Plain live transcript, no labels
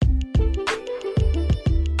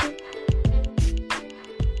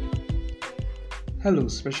Hello,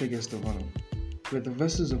 special guest of honor. We're the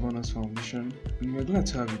Vessels of Honors Foundation, and we're glad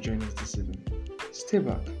to have you join us this evening. Stay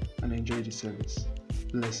back and enjoy the service.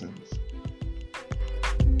 Blessings.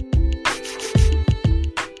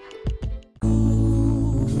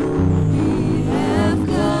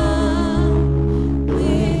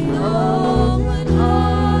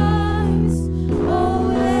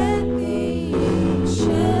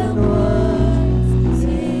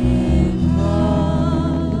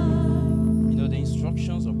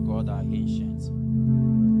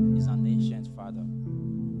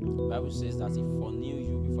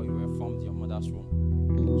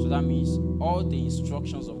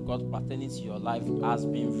 Instructions of God pertaining to your life has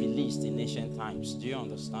been released in ancient times. Do you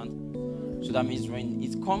understand? So that means when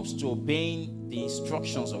it comes to obeying the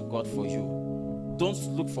instructions of God for you, don't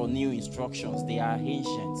look for new instructions. They are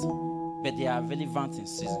ancient, but they are relevant in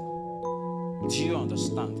season. Do you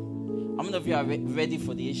understand? How many of you are ready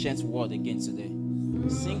for the ancient word again today?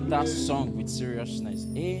 Sing that song with seriousness.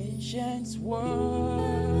 Ancient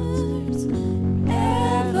words,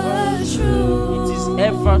 ever true. It is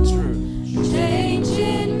ever true.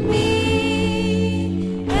 Changing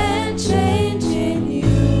me and changing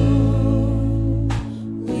you.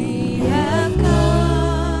 We have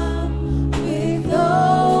come with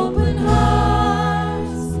open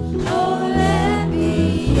hearts. Oh, let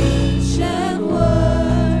the ancient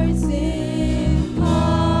words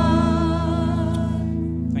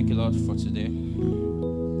impart. Thank you, Lord, for today.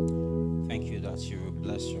 Thank you that you will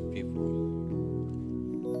bless your people.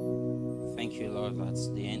 Thank you, Lord, that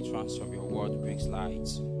the entrance of your word brings light.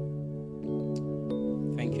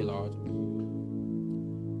 Thank you, Lord.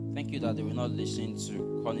 Thank you that they will not listen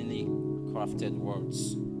to cunningly crafted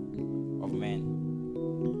words of men,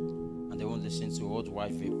 and they won't listen to old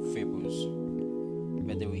wife fables,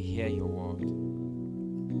 but they will hear your word.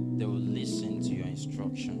 They will listen to your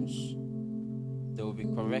instructions. They will be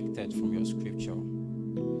corrected from your scripture,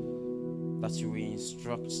 that you will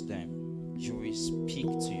instruct them. You will speak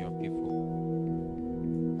to your people.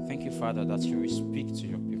 Thank you, Father, that you will speak to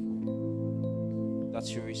your people. That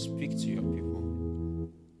you will speak to your people.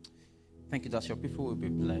 Thank you that your people will be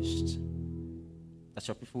blessed. That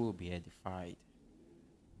your people will be edified.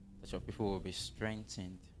 That your people will be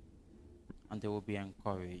strengthened. And they will be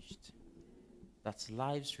encouraged. That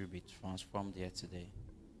lives will be transformed here today.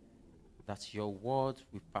 That your word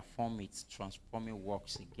will perform its transforming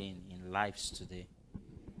works again in lives today.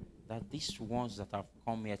 That these ones that have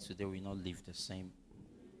come here today will not live the same.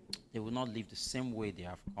 They will not live the same way they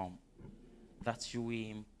have come. That you will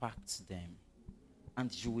impact them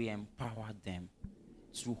and you will empower them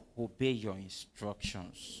to obey your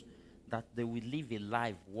instructions. That they will live a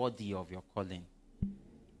life worthy of your calling.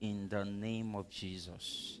 In the name of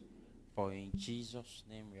Jesus. For in Jesus'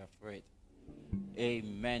 name we have prayed.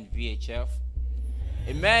 Amen, VHF.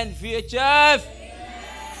 Amen, VHF.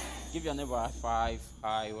 Give your neighbor a high five.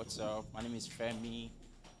 Hi, what's up? My name is Femi.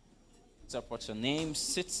 What's up? What's your name?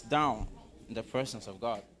 Sit down in the presence of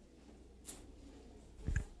God.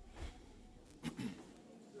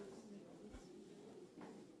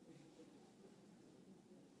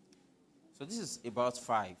 So this is about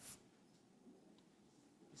 5.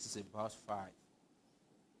 This is about 5.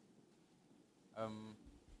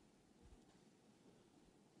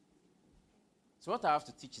 So what I have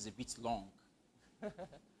to teach is a bit long.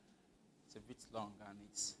 It's a bit long, and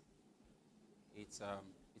it's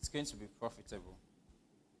going to be profitable.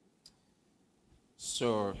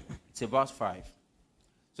 So it's about 5.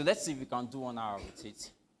 So let's see if we can do 1 hour with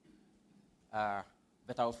it.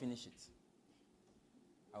 But I'll finish it.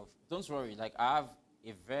 Don't worry. Like, I have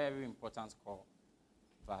a very important call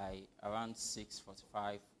by around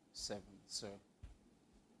 6:45, 7. So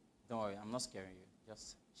don't worry. I'm not scaring you.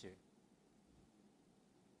 Just chill.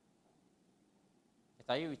 But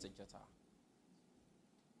are you with a jota?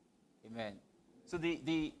 Amen. So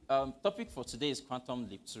the topic for today is Quantum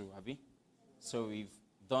Leap 2, Abi. So we've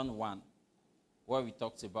done 1, where we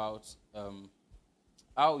talked about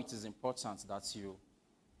how it is important that you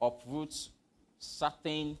uproot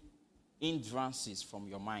certain hindrances from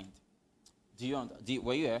your mind.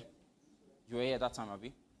 Were you here? You were here that time,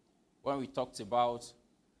 Abi? When we talked about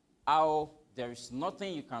how there is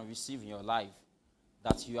nothing you can receive in your life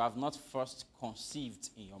that you have not first conceived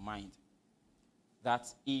in your mind.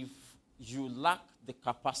 That if you lack the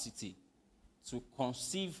capacity to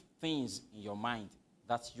conceive things in your mind,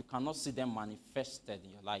 that you cannot see them manifested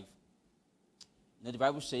in your life. You know, the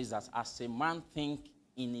Bible says that as a man think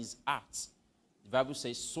in his heart, the Bible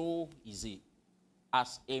says, so is he.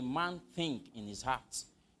 As a man think in his heart.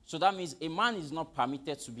 So that means a man is not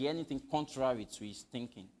permitted to be anything contrary to his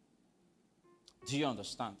thinking. Do you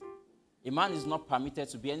understand? A man is not permitted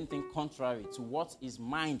to be anything contrary to what his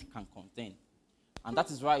mind can contain. And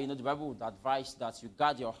that is why, the Bible would advise that you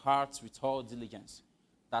guard your heart with all diligence.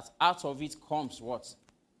 That out of it comes what?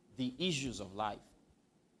 The issues of life.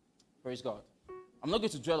 Praise God. I'm not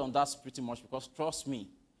going to dwell on that pretty much because, trust me,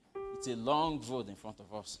 it's a long road in front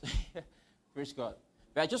of us. Praise God.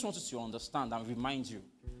 But I just want you to understand and remind you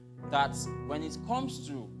that when it comes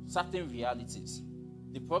to certain realities,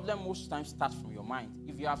 the problem most times starts from your mind.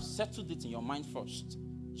 If you have settled it in your mind first,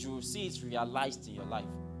 you will see it realized in your life.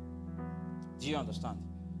 Do you understand?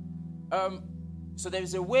 So there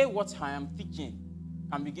is a way what I am teaching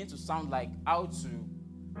can begin to sound like how to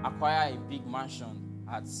acquire a big mansion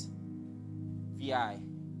at VI.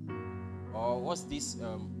 Or what's this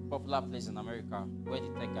popular place in America where the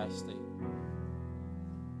tech guys stay?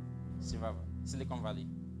 Silicon Valley.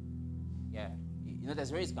 Yeah.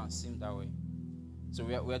 There's ways it can seem that way. So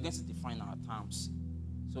we are going to define our terms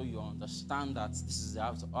so you understand that this is the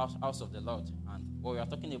house of the Lord. And what we are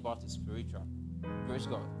talking about is spiritual. Praise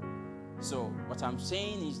God. So what I'm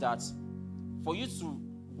saying is that for you to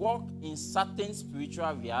walk in certain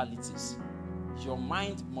spiritual realities, your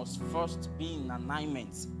mind must first be in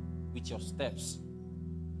alignment with your steps.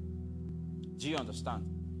 Do you understand?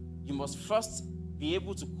 You must first be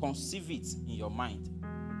able to conceive it in your mind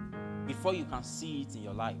before you can see it in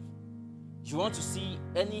your life. You want to see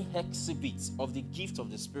any exhibit of the gift of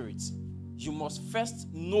the Spirit, you must first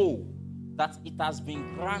know that it has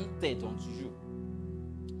been granted unto you.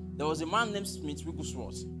 There was a man named Smith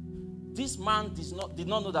Wigglesworth. This man did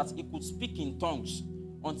not know that he could speak in tongues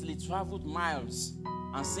until he traveled miles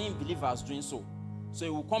and seeing believers doing so. So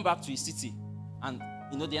he will come back to his city and,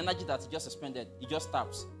 the energy that he just expended, he just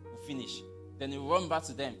taps, will finish. Then he will run back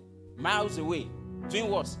to them, miles away, doing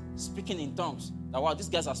what? Speaking in tongues. That, wow, these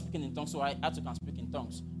guys are speaking in tongues, so I too can speak in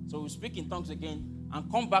tongues. So we speak in tongues again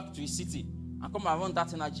and come back to his city and come around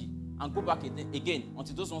that energy and go back again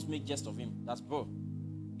until those ones make jest of him. That's, bro,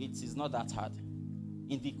 it is not that hard.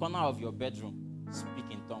 In the corner of your bedroom,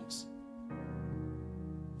 speak in tongues.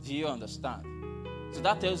 Do you understand? So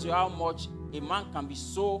that tells you how much a man can be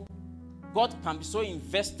so, God can be so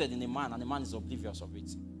invested in a man and the man is oblivious of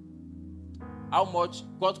it. How much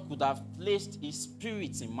God could have placed his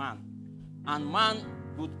spirit in man and man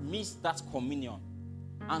would miss that communion.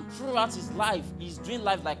 And throughout his life, he's doing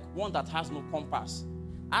life like one that has no compass.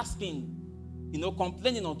 Asking,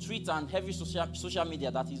 complaining on Twitter and heavy social media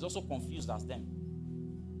that he's also confused as them.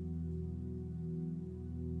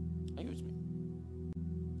 Are you with me?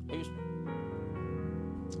 Are you with me?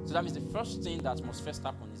 So that means the first thing that must first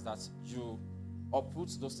happen is that you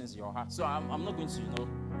uproot those things in your heart. So I'm not going to,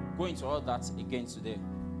 go into all that again today.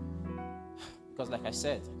 Because like I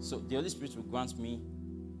said, so the Holy Spirit will grant me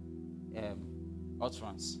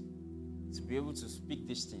utterance to be able to speak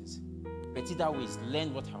these things. But either way,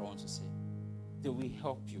 learn what I want to say. They will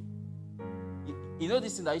help you.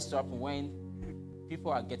 This thing that used to happen when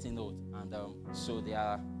people are getting old, and so they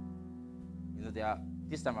are,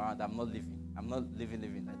 this time around, I'm not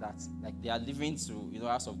living like that. Like they are living to,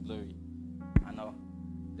 house of glory. And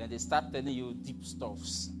then they start telling you deep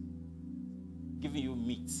stuffs, giving you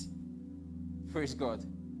meat. Praise God.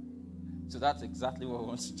 So that's exactly what we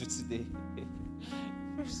want to do today.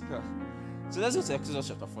 Praise God. So let's go to Exodus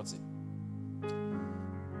chapter 40.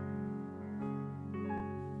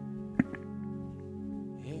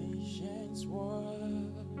 Ancient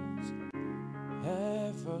words,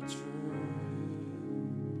 ever true,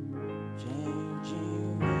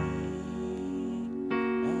 changing me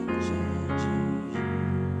and changing you.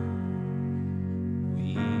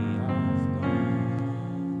 We have gone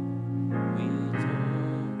with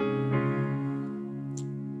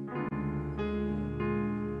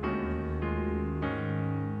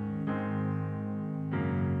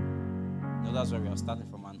that's where we are starting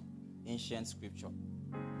from, an ancient scripture.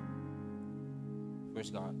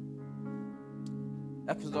 Praise God.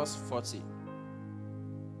 Exodus 40.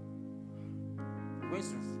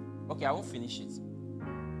 Okay, I won't finish it.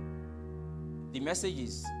 The message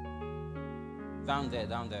is down there.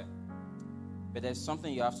 But there's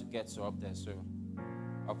something you have to get to up there. So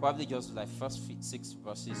I'll probably just do like first 6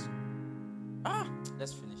 verses.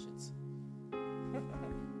 Let's finish it.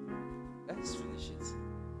 Let's finish it.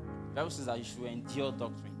 The Bible says that you should endure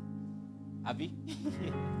doctrine. Abi?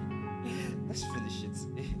 Let's finish it.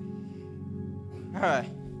 All right.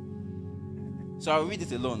 So I'll read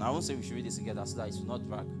it alone. I won't say we should read it together so that it will not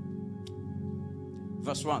drag.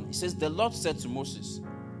 Verse 1. It says, the Lord said to Moses,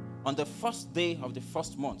 on the first day of the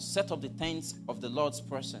first month, set up the tents of the Lord's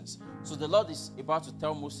presence. So the Lord is about to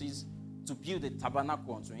tell Moses to build a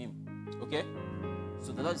tabernacle unto him. Okay?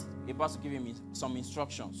 So the Lord is about to give him some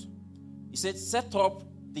instructions. He said, set up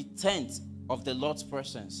the tent of the Lord's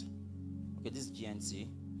presence. Okay, this is GNC.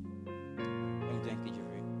 Let me do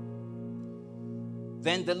NKJV.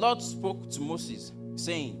 Then the Lord spoke to Moses,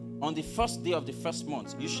 saying, on the first day of the first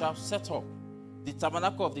month, you shall set up the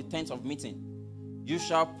tabernacle of the tent of meeting. You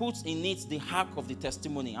shall put in it the ark of the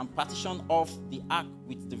testimony and partition off the ark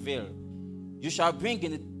with the veil. You shall bring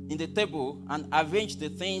in the table and arrange the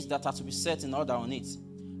things that are to be set in order on it.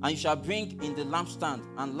 And you shall bring in the lampstand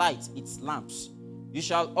and light its lamps. You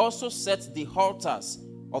shall also set the altars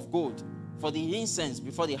of gold for the incense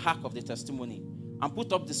before the ark of the testimony, and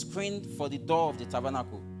put up the screen for the door of the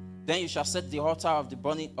tabernacle. Then you shall set the altar of the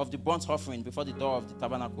burnt offering before the door of the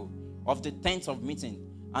tabernacle of the tent of meeting.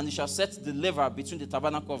 And you shall set the laver between the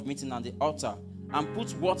tabernacle of meeting and the altar, and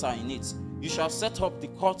put water in it. You shall set up the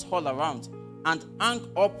court all around, and hang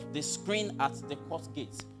up the screen at the court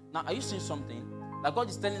gate. Now, are you seeing something? That God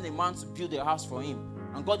is telling a man to build a house for him,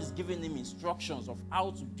 and God is giving him instructions of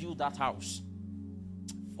how to build that house.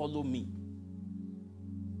 Follow me.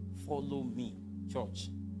 Follow me, church.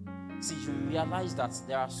 See, you realize that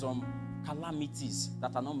there are some calamities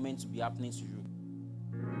that are not meant to be happening to you.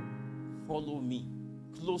 Follow me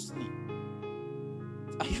closely.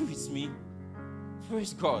 Are you with me?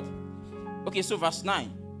 Praise God. Okay, so verse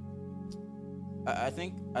 9. I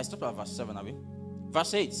think I stopped at verse 7, have we?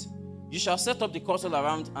 Verse 8. You shall set up the court all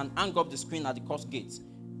around and hang up the screen at the court gate.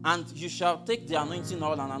 And you shall take the anointing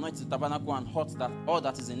oil and anoint the tabernacle and all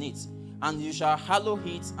that is in it. And you shall hallow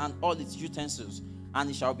it and all its utensils, and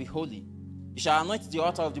it shall be holy. You shall anoint the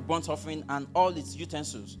altar of the burnt offering and all its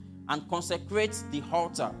utensils, and consecrate the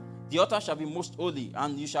altar. The altar shall be most holy,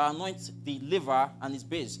 and you shall anoint the laver and its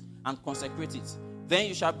base, and consecrate it. Then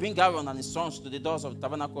you shall bring Aaron and his sons to the doors of the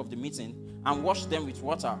tabernacle of the meeting, and wash them with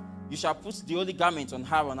water. You shall put the holy garment on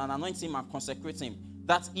Aaron, and anoint him and consecrate him,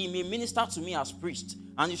 that he may minister to me as priest.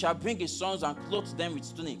 And you shall bring his sons and clothe them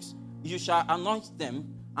with tunics. You shall anoint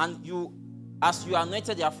them, and as you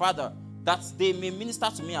anointed their father, that they may minister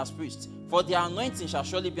to me as priests. For their anointing shall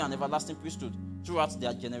surely be an everlasting priesthood throughout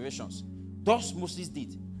their generations. Thus Moses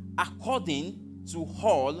did, according to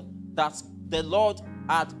all that the Lord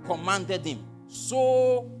had commanded him.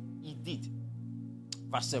 So he did.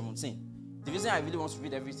 Verse 17. The reason I really want to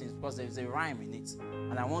read everything is because there is a rhyme in it.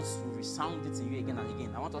 And I want to resound it in you again and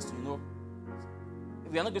again. I want us to know.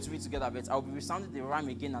 We are not going to read together, but I'll be resounding the rhyme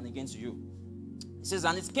again and again to you. It says,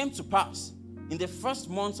 and it came to pass in the first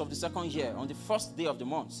month of the second year, on the first day of the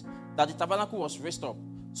month, that the tabernacle was raised up.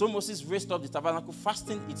 So Moses raised up the tabernacle,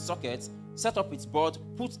 fastened its sockets, set up its board,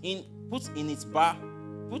 put in its bar,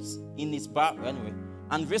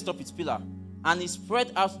 and raised up its pillar. And he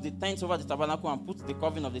spread out the tent over the tabernacle and put the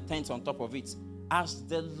covering of the tent on top of it, as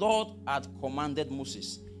the Lord had commanded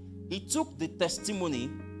Moses. He took the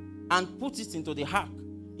testimony and put it into the ark,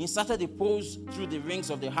 inserted the poles through the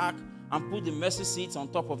rings of the ark, and put the mercy seats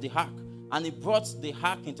on top of the ark. And he brought the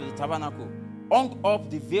ark into the tabernacle, hung up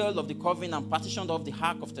the veil of the covering, and partitioned off the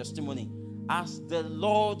ark of testimony, as the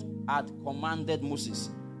Lord had commanded Moses.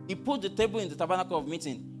 He put the table in the tabernacle of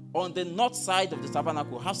meeting on the north side of the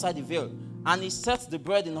tabernacle, outside the veil, and he set the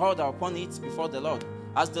bread in order upon it before the Lord,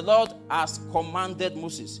 as the Lord has commanded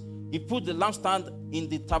Moses. He put the lampstand in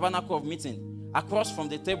the tabernacle of meeting, across from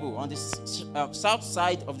the table on the south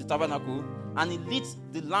side of the tabernacle, and he lit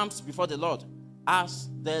the lamps before the Lord, as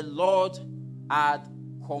the Lord had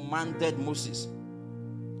commanded Moses.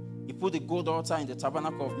 He put the gold altar in the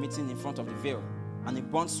tabernacle of meeting in front of the veil, and he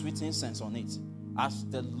burnt sweet incense on it, as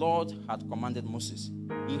the Lord had commanded Moses.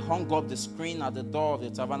 He hung up the screen at the door of the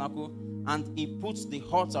tabernacle, and he put the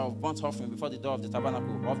altar of burnt offering before the door of the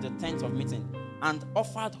tabernacle of the tent of meeting, and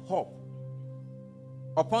offered up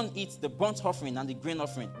upon it the burnt offering and the grain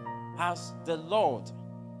offering, as the Lord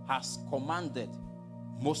has commanded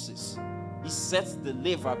Moses. He set the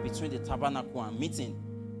laver between the tabernacle and meeting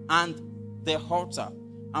and the altar,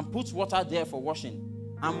 and put water there for washing.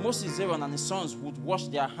 And Moses, Aaron, and his sons would wash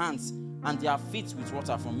their hands and their feet with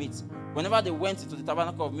water from it. Whenever they went into the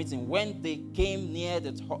tabernacle of meeting, when they came near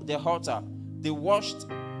the altar, they washed.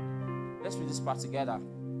 Let's read this part together.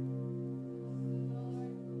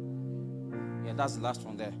 Yeah, that's the last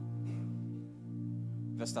one there.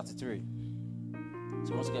 Verse 33.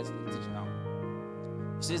 So let's get to the teaching now.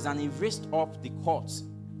 It says, and he raised up the courts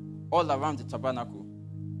all around the tabernacle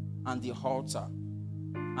and the altar,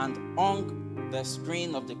 and hung the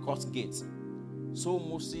screen of the court gate. So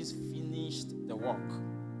Moses finished the work.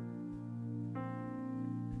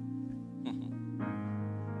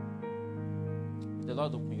 The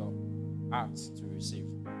Lord open your hearts to receive.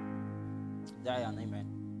 There and amen.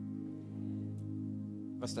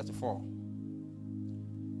 Verse 34.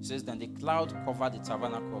 It says, then the cloud covered the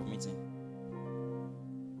tabernacle of meeting,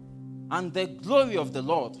 And the glory of the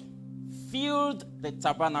Lord filled the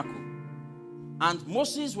tabernacle. And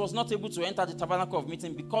Moses was not able to enter the tabernacle of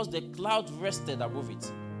meeting because the cloud rested above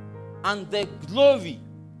it. And the glory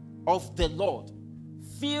of the Lord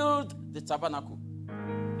filled the tabernacle.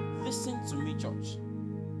 Listen to me, church.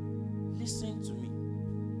 Listen to me.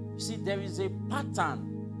 You see, there is a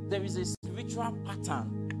pattern, there is a spiritual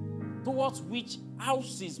pattern towards which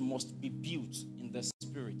houses must be built in the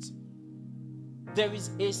spirit. There is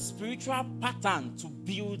a spiritual pattern to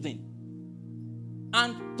building.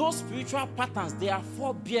 And those spiritual patterns, they are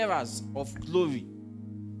forebearers of glory.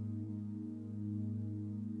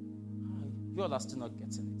 You all are still not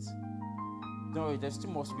getting it. Don't worry, there's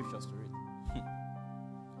still more scriptures to read.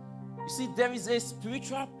 You see, there is a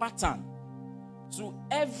spiritual pattern to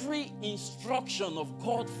every instruction of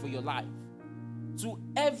God for your life, to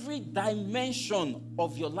every dimension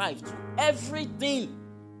of your life, to everything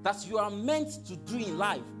that you are meant to do in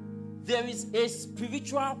life. There is a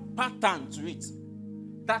spiritual pattern to it,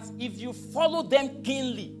 that if you follow them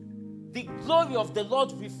keenly, the glory of the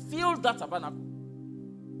Lord will fill that tabernacle.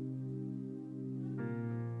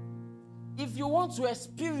 If you want to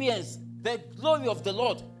experience the glory of the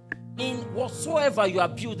Lord in whatsoever you are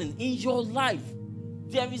building in your life,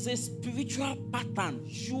 there is a spiritual pattern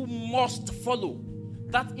you must follow.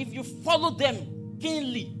 That if you follow them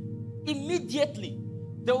keenly, immediately,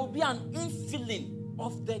 there will be an infilling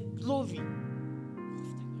of the glory of the Lord.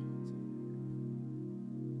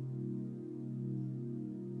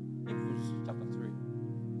 Hebrews chapter 3.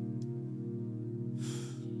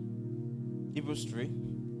 Hebrews 3.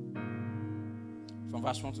 From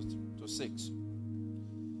verse 1 to 6.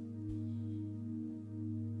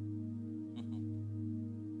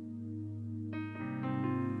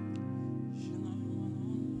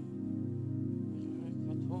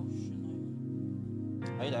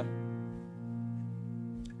 Are you there?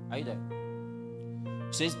 Are you there?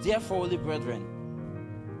 It says, therefore, holy brethren,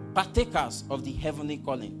 partakers of the heavenly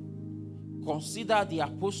calling, consider the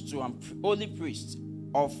apostle and holy priest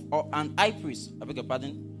and high priest, I beg your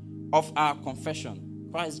pardon, of our confession,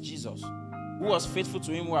 Christ Jesus, who was faithful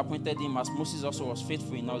to him who appointed him, as Moses also was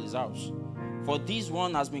faithful in all his house. For this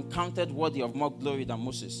one has been counted worthy of more glory than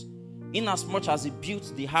Moses, inasmuch as he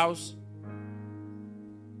built the house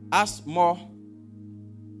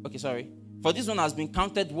For this one has been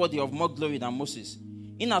counted worthy of more glory than Moses,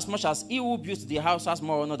 inasmuch as he who built the house has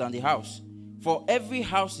more honor than the house. For every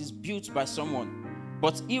house is built by someone,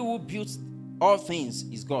 but he who built all things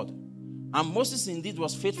is God. And Moses indeed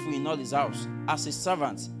was faithful in all his house, as a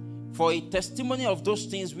servant, for a testimony of those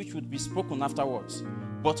things which would be spoken afterwards.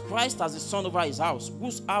 But Christ as the son over his house,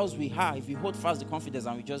 whose house we are, if we hold fast the confidence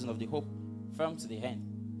and rejoicing of the hope firm to the end.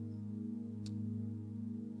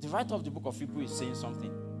 The writer of the book of Hebrews is saying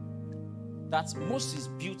something. That Moses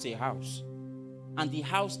built a house, and the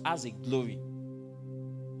house has a glory.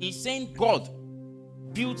 He's saying God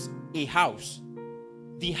built a house.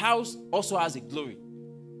 The house also has a glory.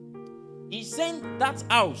 He's saying that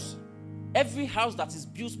house, every house that is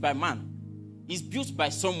built by man, is built by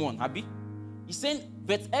someone, Abi. He's saying,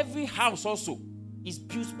 but every house also is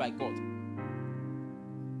built by God.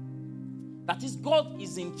 That is, God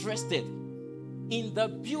is interested in the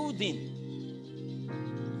building.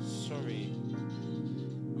 Sorry.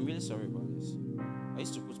 I'm really sorry about this. I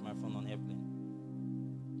used to put my phone on airplane.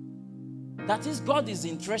 That is, God is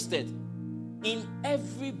interested in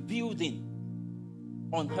every building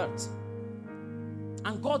on earth.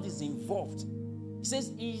 And God is involved. He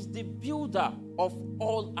says he is the builder of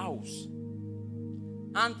all house.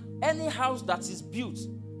 And any house that is built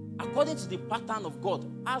according to the pattern of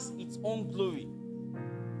God has its own glory.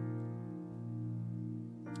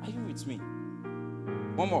 Are you with me?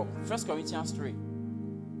 One more. 1 Corinthians 3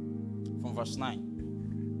 from verse 9.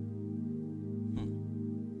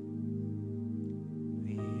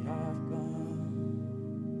 We have come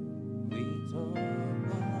with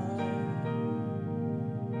open arms.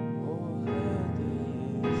 Oh, let the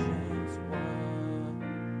ancients walk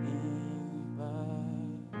in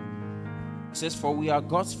path. It says, for we are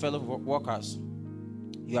God's fellow workers.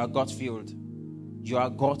 You are God's field. You are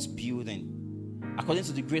God's building. According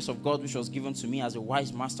to the grace of God which was given to me as a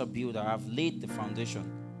wise master builder, I have laid the foundation,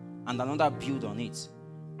 and another build on it.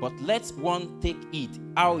 But let one take heed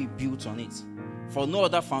how he builds on it. For no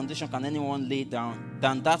other foundation can anyone lay down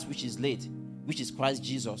than that which is laid, which is Christ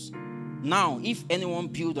Jesus. Now, if anyone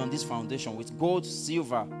build on this foundation with gold,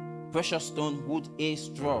 silver, precious stone, wood, hay,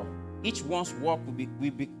 straw, each one's work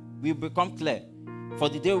will become clear, for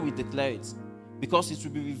the day will declare it, because it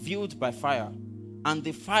will be revealed by fire. And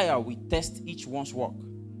the fire will test each one's work,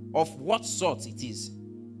 of what sort it is.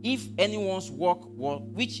 if anyone's work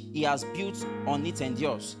which he has built on it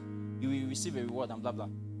endures, you will receive a reward and blah blah.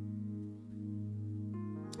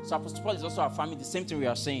 So Apostle Paul is also affirming the same thing we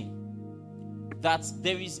are saying, that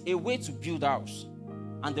there is a way to build a house,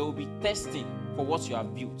 and there will be testing for what you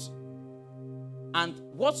have built. And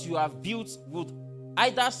what you have built would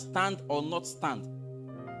either stand or not stand,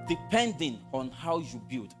 depending on how you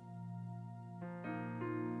build.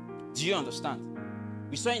 Do you understand?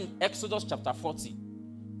 We saw in Exodus chapter 40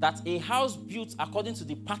 that a house built according to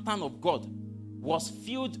the pattern of God was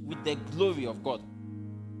filled with the glory of God.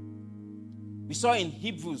 We saw in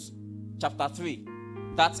Hebrews chapter 3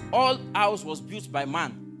 that all house was built by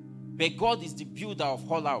man, but God is the builder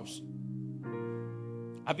of all house.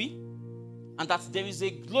 Abi? And that there is a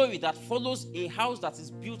glory that follows a house that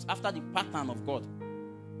is built after the pattern of God.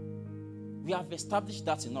 We have established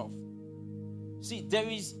that enough. See, there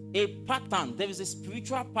is a pattern, there is a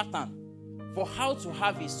spiritual pattern for how to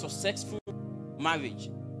have a successful marriage.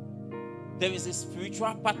 There is a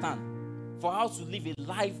spiritual pattern for how to live a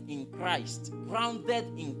life in Christ, grounded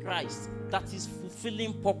in Christ, that is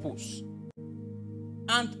fulfilling purpose.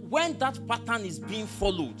 And when that pattern is being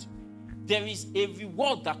followed, there is a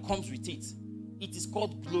reward that comes with it. It is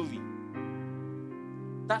called glory.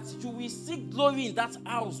 That you will see glory in that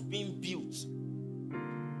house being built.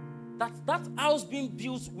 That house being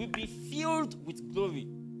built will be filled with glory.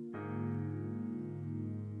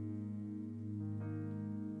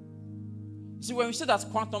 See, when we say that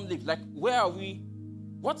quantum leap, like, where are we?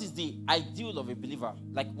 What is the ideal of a believer?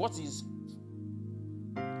 Like, what is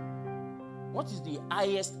the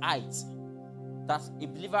highest height that a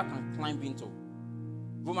believer can climb into?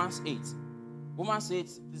 Romans 8. Romans 8,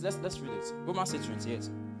 let's read it. Romans 8:28.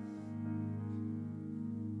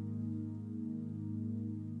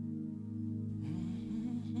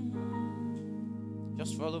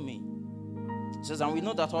 Just follow me. It says, and we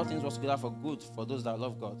know that all things work together for good for those that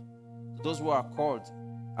love God, to those who are called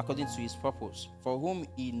according to his purpose, for whom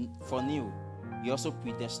he foreknew, he also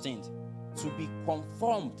predestined to be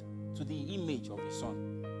conformed to the image of his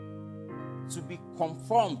Son. To be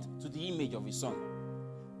conformed to the image of his Son.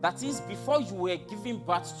 That is, before you were given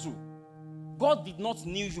birth to, God did not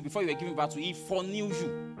know you before you were given birth to, he foreknew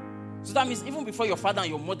you. So that means even before your father and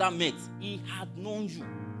your mother met, he had known you.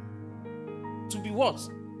 To be what?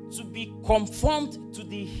 To be conformed to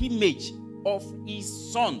the image of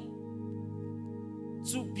his Son.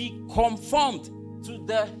 To be conformed to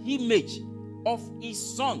the image of his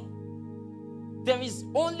Son. There is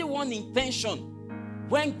only one intention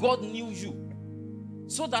when God knew you,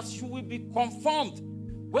 so that you will be conformed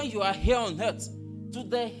when you are here on earth to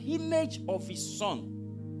the image of his Son.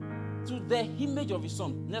 To the image of his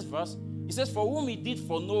Son. Next verse. It says, for whom he did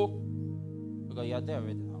foreknow. Okay, you are there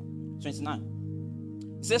already now. 29.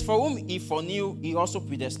 It says, for whom he foreknew, he also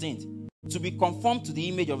predestined to be conformed to the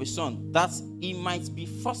image of his Son, that he might be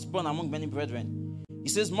firstborn among many brethren. He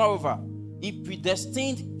says, moreover, he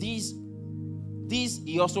predestined these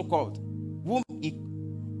he also called. Whom he...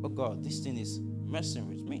 Oh God, this thing is messing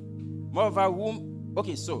with me. Moreover,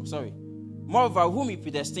 Moreover, whom he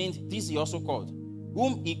predestined, these he also called.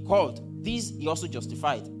 Whom he called, these he also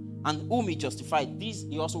justified. And whom he justified, these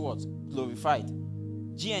he also what? Glorified.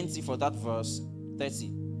 GNT for that verse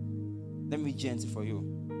 30. Let me GNT for you.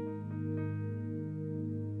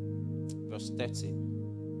 Verse 30.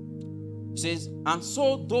 It says, and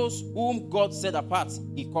so those whom God set apart,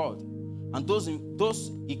 he called. And those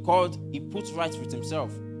he called, he put right with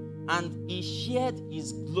himself. And he shared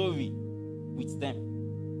his glory with them.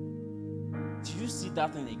 Do you see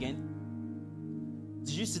that thing again?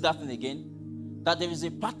 Do you see that thing again? That there is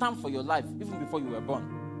a pattern for your life even before you were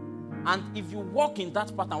born. And if you walk in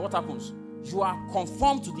that pattern, what happens? You are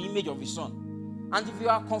conformed to the image of his Son. And if you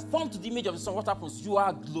are conformed to the image of his Son, what happens? You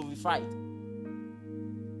are glorified.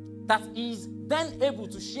 That he is then able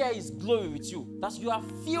to share his glory with you. That you are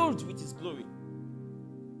filled with his glory.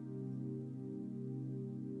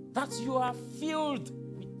 That you are filled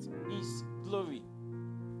with his glory.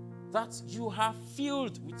 That you are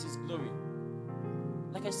filled with his glory.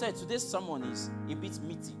 Like I said, today's sermon is a bit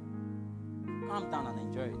meaty. Calm down and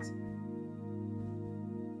enjoy it.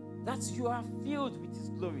 That you are filled with his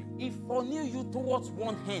glory. He foreknew you towards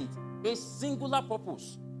one hand, a singular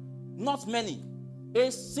purpose, not many,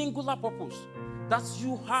 a singular purpose. That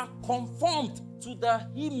you are conformed to the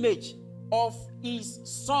image of his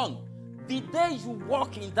Son. The day you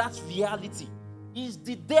walk in that reality is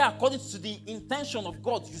the day, according to the intention of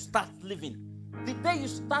God, you start living. The day you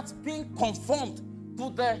start being conformed to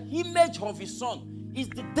the image of his Son is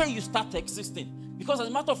the day you start existing. Because as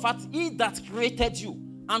a matter of fact, he that created you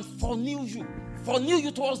and foreknew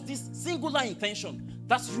you towards this singular intention,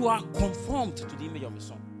 that you are conformed to the image of His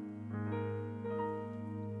Son.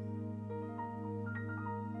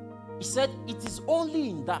 He said it is only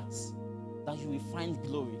in that you will find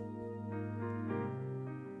glory.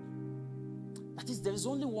 That is, there is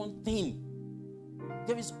only one thing.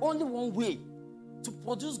 There is only one way to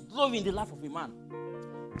produce glory in the life of a man.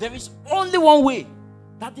 There is only one way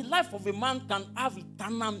that the life of a man can have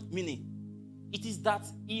eternal meaning. It is that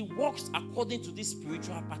he walks according to this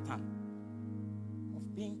spiritual pattern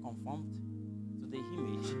of being conformed to the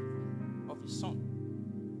image of His Son.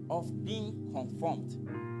 Of being conformed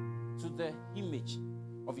to the image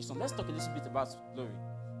of His Son. Let's talk a little bit about glory.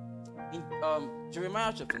 In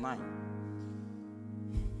Jeremiah chapter 9.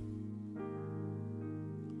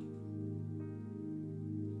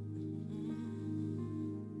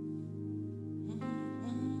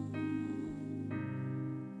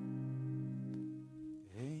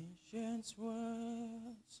 Ancient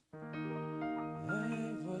words,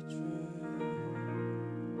 ever true,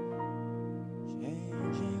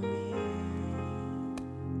 changing me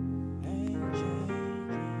and changing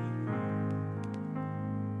you.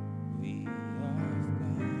 We have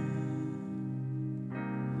come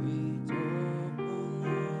with open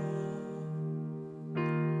arms.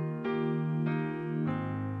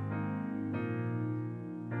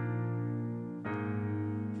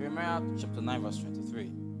 Jeremiah chapter 9 verse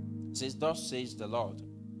 23. It says, thus says the Lord,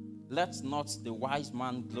 let not the wise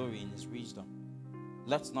man glory in his wisdom.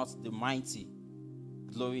 Let not the mighty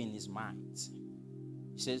glory in his might.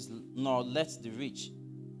 He says, nor let the rich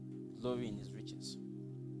glory in his riches.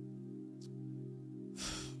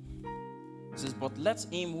 It says, but let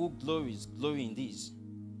him who glories glory in this,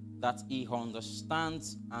 that he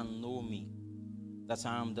understands and know me, that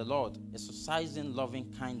I am the Lord, exercising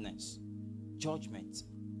loving kindness, judgment,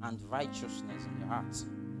 and righteousness in your hearts.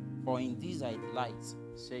 For in these I delight,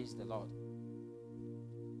 says the Lord.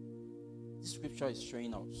 This scripture is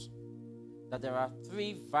showing us that there are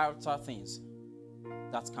three vital things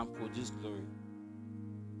that can produce glory.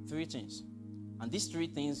 Three things. And these three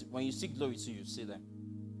things, when you see glory too, you see them.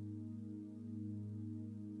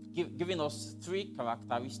 Giving us three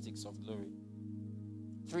characteristics of glory.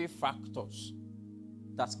 Three factors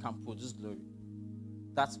that can produce glory.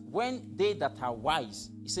 That when they that are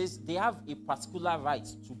wise, he says they have a particular right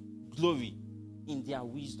to glory in their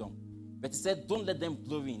wisdom. But he said, don't let them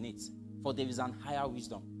glory in it, for there is an higher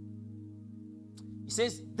wisdom. He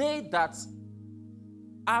says, they that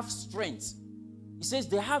have strength, he says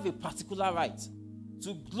they have a particular right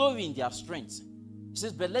to glory in their strength. He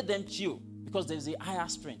says, but let them chill, because there is a higher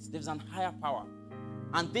strength, there is an higher power.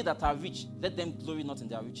 And they that are rich, let them glory not in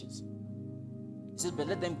their riches. He says, but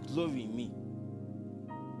let them glory in me.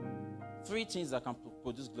 Three things that can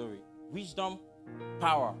produce glory: wisdom,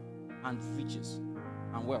 power, and riches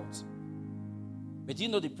and wealth. But do you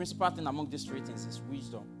know the principal thing among these three things is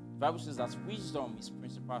wisdom? The Bible says that wisdom is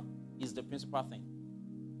the principal thing.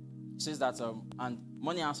 It says that and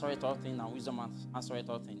money answereth all things, and wisdom answereth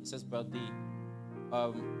all things. It says, but the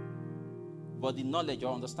knowledge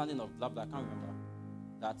or understanding of blah blah, I can't remember.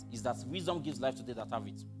 That is that wisdom gives life to they that have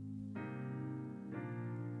it.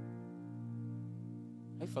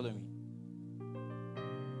 Are you following me?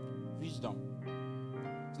 Wisdom.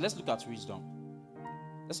 So let's look at wisdom.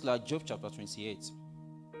 Let's look at Job chapter 28.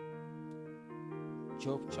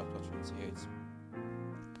 Job chapter 28.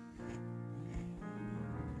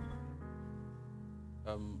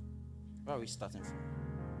 Where are we starting from?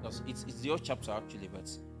 Because it's the whole chapter actually, but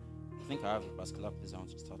I think I have a particular place I want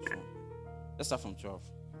to start from. Let's start from 12.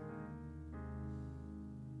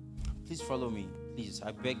 Please follow me. Please,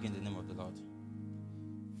 I beg in the name of the Lord.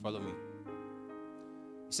 Follow me.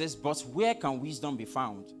 It says, but where can wisdom be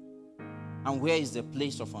found? And where is the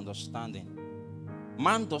place of understanding?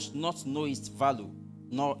 Man does not know its value,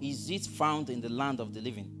 nor is it found in the land of the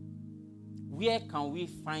living. Where can we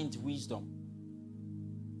find wisdom?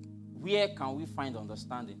 Where can we find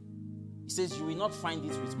understanding? He says, you will not find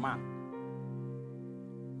it with man.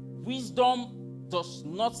 Wisdom does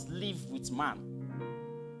not live with man.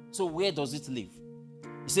 So where does it live?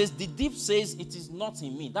 He says, the deep says it is not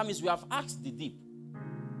in me. That means we have asked the deep.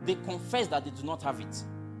 They confess that they do not have it.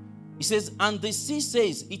 He says, and the sea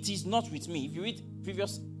says it is not with me. If you read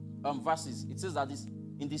previous verses, it says that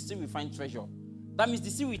in the sea we find treasure. That means the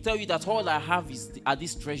sea will tell you that all I have are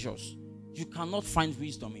these treasures. You cannot find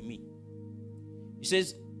wisdom in me. He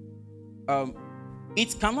says,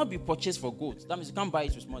 it cannot be purchased for gold. That means you can't buy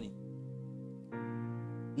it with money.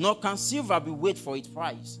 Nor can silver be weighed for its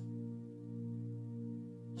price.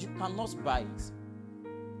 You cannot buy it.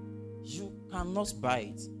 You cannot buy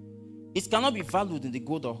it. It cannot be valued in the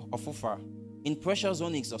gold of Ophir, in precious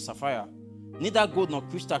onyx or sapphire. Neither gold nor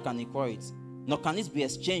crystal can equal it, nor can it be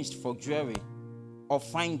exchanged for jewelry or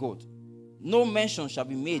fine gold. No mention shall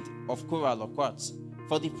be made of coral or quartz,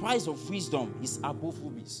 for the price of wisdom is above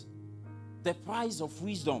rubies. The price of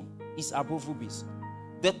wisdom is above rubies.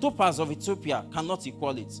 The topaz of Ethiopia cannot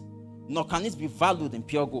equal it, nor can it be valued in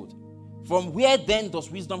pure gold. From where then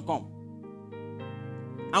does wisdom come?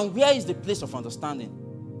 And where is the place of understanding?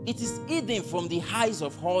 It is hidden from the eyes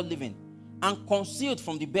of all living, and concealed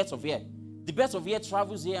from the birds of air. The birds of air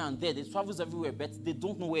travels here and there. It travels everywhere, but they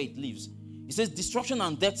don't know where it lives. It says, destruction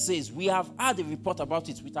and death says, we have had a report about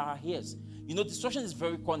it with our ears. You know, destruction is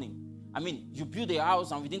very cunning. I mean, you build a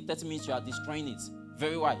house and within 30 minutes you are destroying it.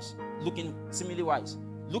 Very wise. Looking similarly wise.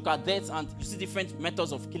 Look at death and you see different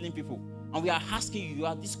methods of killing people. And we are asking you, you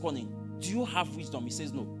are this cunning. Do you have wisdom? He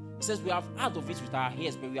says, no. He says, we have heard of it with our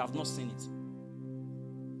ears, but we have not seen it.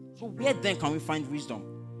 So where then can we find wisdom?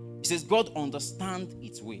 He says, God understands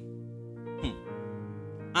its way.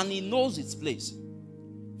 And he knows its place.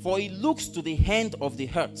 For he looks to the end of the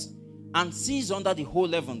earth and sees under the whole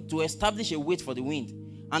heaven to establish a weight for the wind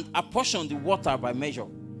and apportion the water by measure.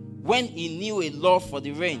 When he knew a law for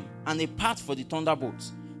the rain and a path for the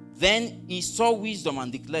thunderbolts, then he saw wisdom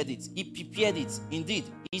and declared it. He prepared it. Indeed,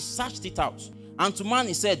 he searched it out. And to man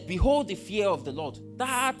he said, behold the fear of the Lord.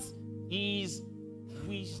 That is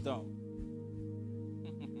wisdom.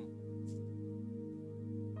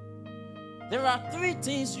 There are three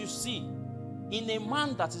things you see in a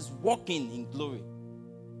man that is walking in glory.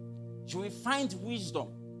 You will find wisdom,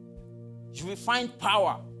 you will find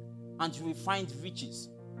power, and you will find riches.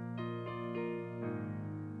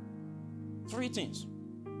 Three things.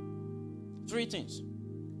 Three things.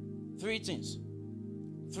 Three things.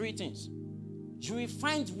 Three things. You will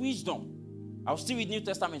find wisdom. I'll still read New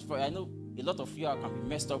Testament for you. I know a lot of you can be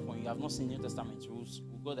messed up when you have not seen New Testament. We'll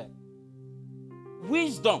go there.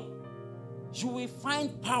 Wisdom. You will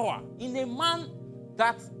find power in a man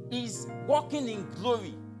that is walking in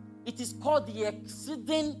glory. It is called the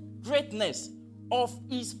exceeding greatness of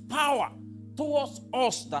his power towards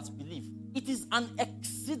us that believe. It is an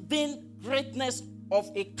exceeding greatness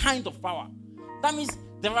of a kind of power. That means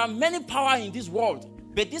there are many power in this world,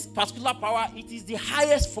 but this particular power, it is the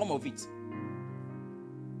highest form of it.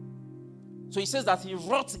 So he says that he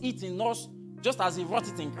wrought it in us just as he wrought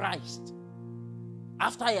it in Christ,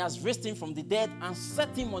 after he has raised him from the dead and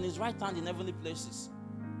set him on his right hand in heavenly places.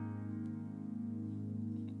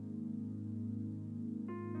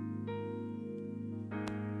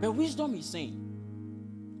 But wisdom is saying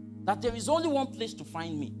that there is only one place to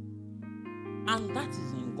find me, and that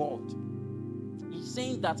is in God. He's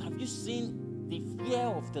saying that, have you seen the fear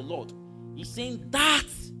of the Lord? He's saying that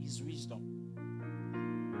is wisdom.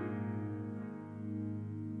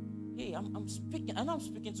 Hey, I'm speaking, and I'm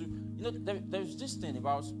speaking to, there's this thing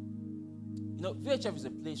about, VHF is a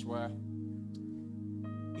place where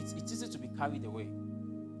it's easy to be carried away,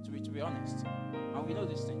 to be honest. And we know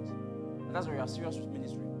these things. And that's why we are serious with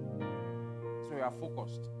ministry. So we are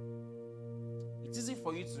focused. It's easy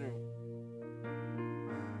for you to,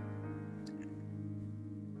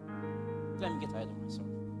 let me get ahead of myself.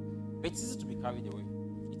 But it's easy to be carried away.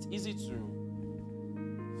 It's easy to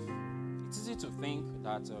think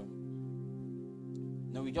that,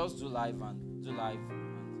 we just do life and do life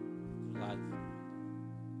and do life and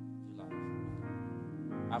do life.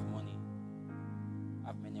 Have money,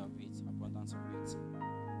 have many of it, abundance of it,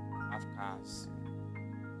 have cars,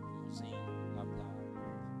 limousine, blah blah.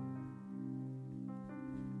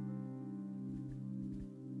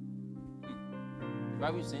 The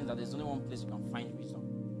Bible is saying that there's only one place you can find wisdom.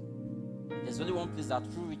 There's only one place that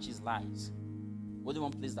true riches lies. Only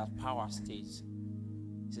one place that power stays.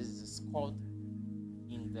 It says it's called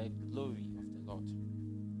in the glory of the Lord.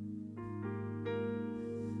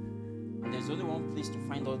 And there's only one place to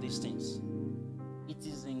find all these things. It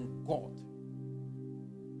is in God.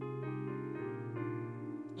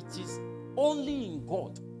 It is only in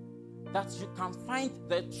God that you can find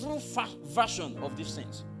the true version of these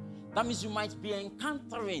things. That means you might be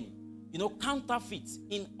encountering, counterfeits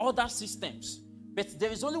in other systems. But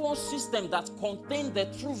there is only one system that contains the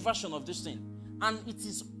true version of this thing. And it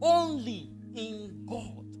is only in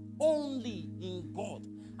God. Only in God.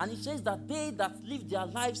 And it says that they that live their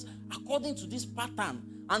lives according to this pattern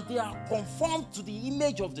and they are conformed to the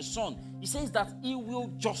image of the Son, he says that he will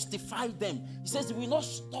justify them. He says he will not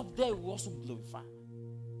stop there, he will also glorify.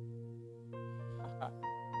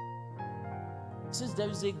 He says there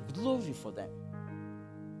is a glory for them.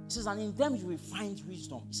 He says, and in them you will find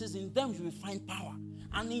wisdom. He says, in them you will find power.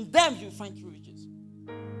 And in them you will find true riches.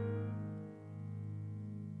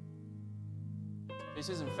 He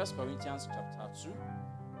says in 1 Corinthians chapter 2,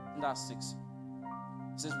 And that's 6.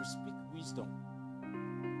 It says we speak wisdom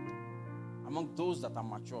among those that are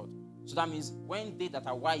matured. So that means when they that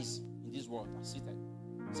are wise in this world are seated,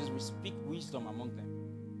 it says we speak wisdom among them.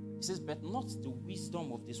 It says, but not the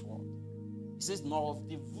wisdom of this world. It says, nor of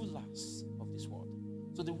the rulers of this world.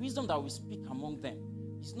 So the wisdom that we speak among them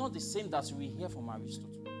is not the same that we hear from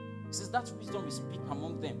Aristotle. It says that wisdom we speak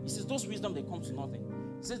among them. It says those wisdom, they come to nothing.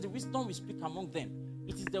 It says the wisdom we speak among them,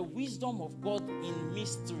 it is the wisdom of God in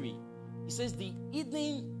mystery. It says the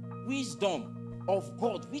hidden wisdom of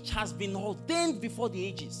God, which has been ordained before the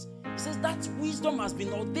ages. It says that wisdom has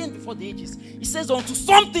been ordained before the ages. It says unto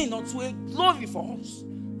something, unto a glory for us.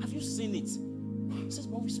 Have you seen it? It says,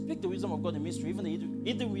 but we speak the wisdom of God in mystery, even the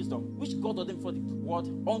hidden wisdom, which God ordained before the world,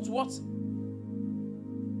 unto what?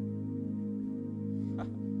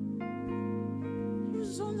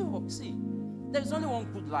 There's only one, see, there's only one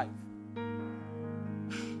good life.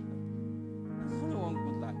 There's only one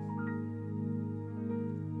good life.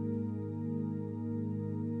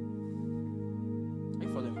 Are you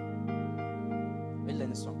following me? Are you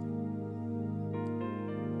learning something?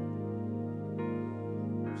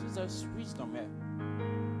 There's wisdom here.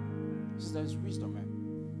 There's wisdom here.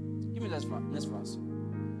 Give me next verse.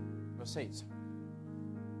 Verse 8. It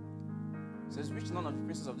says, which none of the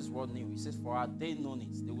princes of this world knew. He says, for had they known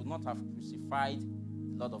it, they would not have crucified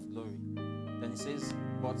the Lord of glory. Then he says,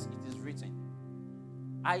 but it is written,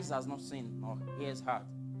 eyes has not seen, nor ears heard,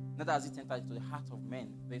 neither has it entered into the heart of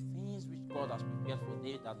men, the things which God has prepared for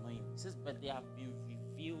they that know him. He says, but they have been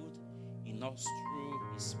revealed in us through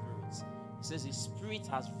his Spirit. He says his Spirit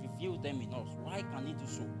has revealed them in us. Why can he do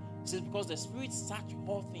so? He says because the Spirit search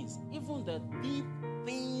all things, even the deep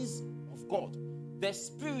things of God. The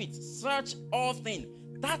Spirit search all things.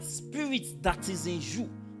 That Spirit that is in you,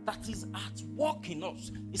 that is at work in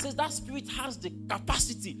us. He says that Spirit has the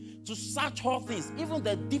capacity to search all things, even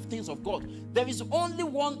the deep things of God. There is only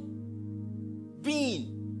one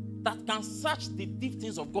being that can search the deep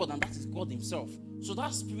things of God, and that is God himself. So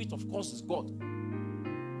that Spirit, of course, is God.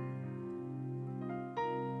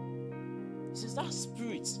 He says that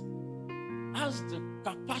Spirit has the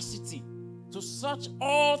capacity to search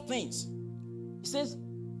all things. He says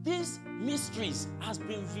these mysteries has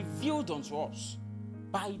been revealed unto us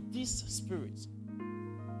by this Spirit.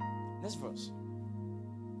 Next verse.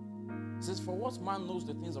 It says, for what man knows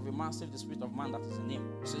the things of a man save the spirit of man that is in him?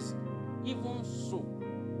 It says, even so,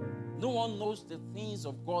 no one knows the things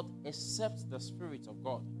of God except the Spirit of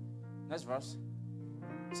God. Next verse.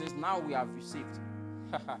 It says, now we have received.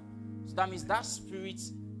 So that means that Spirit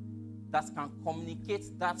that can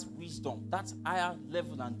communicate that wisdom, that higher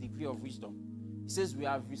level and degree of wisdom. He says we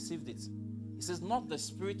have received it. He says not the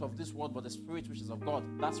spirit of this world, but the Spirit which is of God,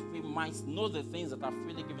 that we might know the things that are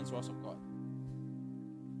freely given to us of God.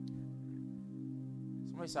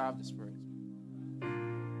 Somebody say, I have the Spirit.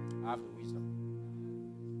 I have the wisdom.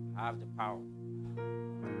 I have the power.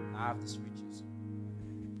 And I have these riches.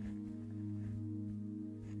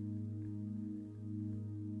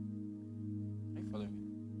 Are you following me?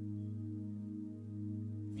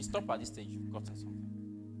 If you stop at this stage, you've gotten something.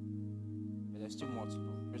 But there's still more to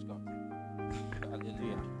know. Praise God.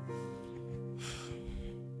 Hallelujah.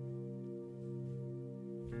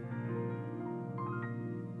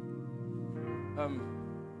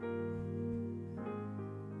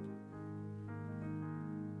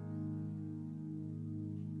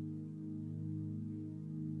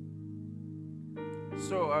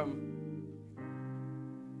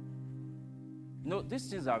 These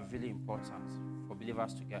things are really important for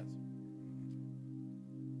believers to get.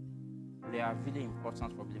 They are really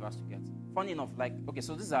important for believers to get. Funny enough,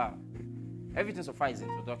 so these are, everything so far is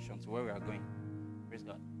introduction to where we are going. Praise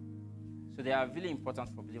God. So they are really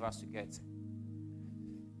important for believers to get.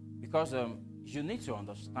 Because you need to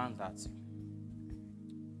understand that,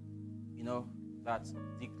 that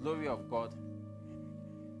the glory of God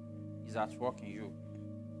is at work in you.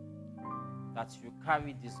 That you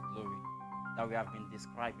carry this glory that we have been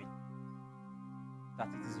describing. That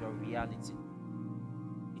it is your reality.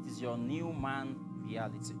 It is your new man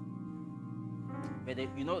reality. But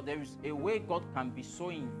there is a way God can be so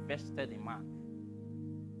invested in man,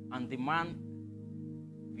 and the man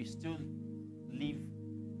will still live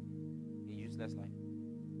a useless life.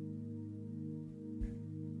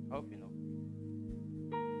 I hope you know.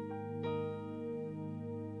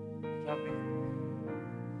 Help me.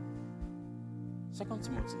 2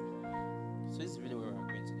 Timothy. So this is really where we're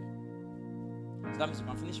going today. So that means you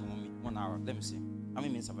can finish in 1 hour. Let me see. How many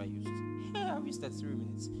minutes have I used? I've used 33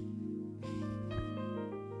 minutes.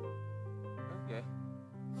 Okay.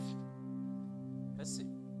 Let's see.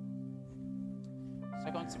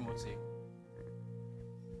 2 Timothy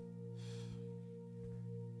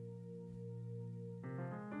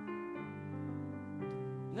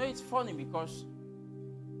It's funny because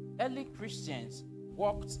early Christians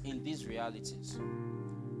walked in these realities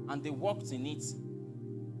and they walked in it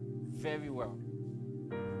very well.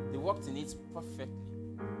 They walked in it perfectly,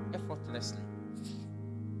 effortlessly.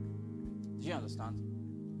 Do you understand?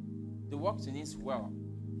 They walked in it well.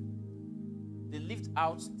 They lived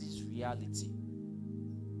out this reality.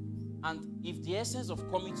 And if the essence of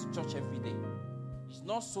coming to church every day is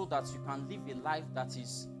not so that you can live a life that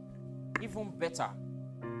is even better,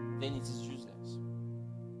 then it is useless.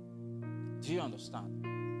 Do you understand?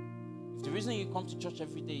 If the reason you come to church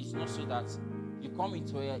every day is not so that you come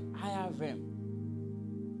into a higher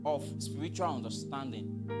realm of spiritual understanding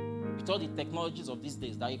with all the technologies of these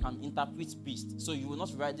days that you can interpret beast, so you will not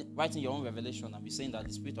be writing your own revelation and be saying that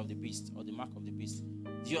the spirit of the beast or the mark of the beast.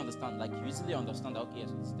 Do you understand? Like you easily understand that, okay,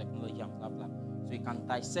 yes, it's technology and blah blah. So you can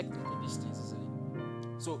dissect into these things easily.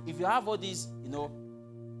 So if you have all these,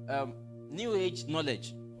 new age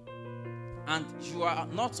knowledge, and you are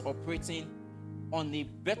not operating on a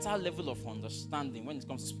better level of understanding when it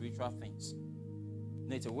comes to spiritual things,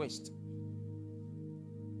 it's a waste.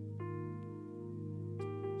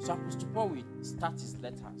 So Apostle Paul will start his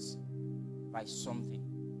letters by something,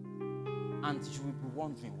 and you will be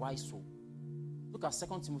wondering why so. Look at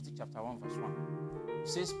 2 Timothy chapter 1 verse 1. It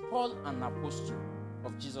says, Paul, an apostle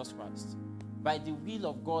of Jesus Christ, by the will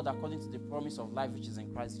of God according to the promise of life which is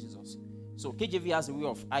in Christ Jesus. So KJV has a way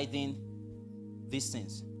of hiding these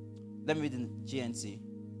things. Let me read in GNT.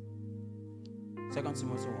 2 Timothy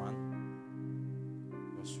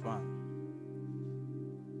 1 verse 1.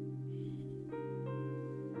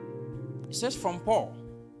 It says, from Paul,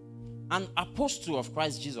 an apostle of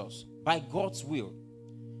Christ Jesus, by God's will,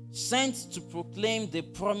 sent to proclaim the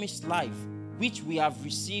promised life which we have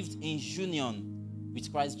received in union with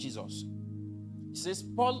Christ Jesus. He says,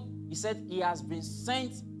 Paul, he said he has been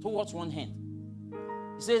sent towards one hand.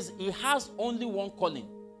 He says he has only one calling,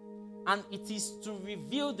 and it is to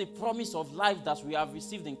reveal the promise of life that we have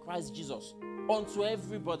received in Christ Jesus unto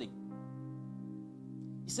everybody.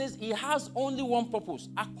 He says he has only one purpose,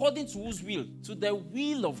 according to whose will? To the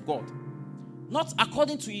will of God. Not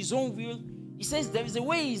according to his own will. He says there is a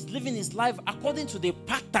way he's living his life according to the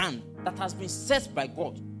pattern that has been set by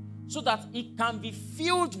God, so that it can be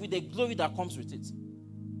filled with the glory that comes with it.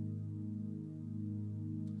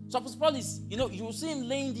 So Apostle Paul is, you will see him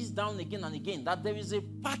laying this down again and again, that there is a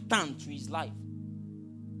pattern to his life,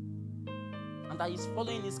 and that he's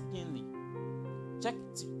following it keenly. Check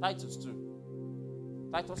Titus 2.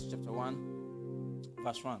 Titus chapter 1,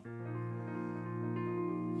 verse 1.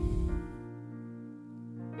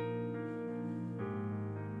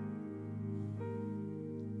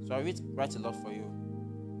 So I read quite a lot for you,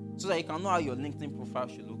 so that you can know how your LinkedIn profile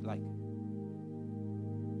should look like.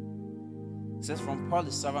 It says, from Paul,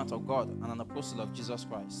 the servant of God and an apostle of Jesus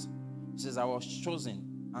Christ. It says, I was chosen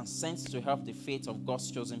and sent to help the faith of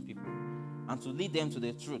God's chosen people and to lead them to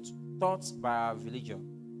the truth taught by our religion,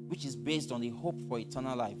 which is based on the hope for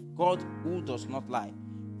eternal life. God, who does not lie,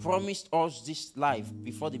 promised us this life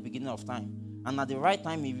before the beginning of time, and at the right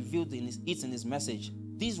time he revealed it in his message.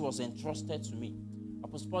 This was entrusted to me.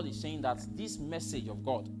 Apostle Paul is saying that this message of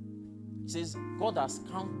God, he says, God has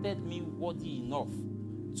counted me worthy enough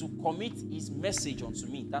to commit his message unto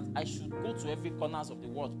me, that I should go to every corners of the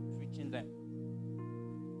world preaching them.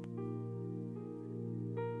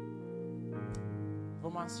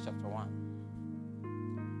 Romans chapter 1,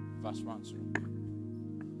 verse 1 2.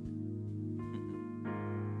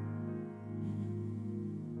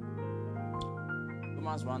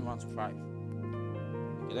 Romans 1 1 to 5.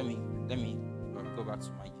 Okay, let me go back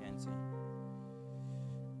to my GNT.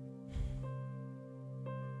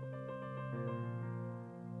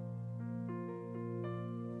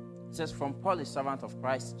 It says, from Paul, a servant of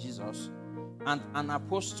Christ Jesus, and an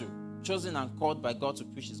apostle, chosen and called by God to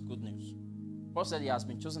preach his good news. Paul said he has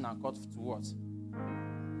been chosen and called to what?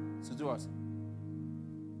 To do what?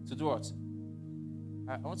 To do what?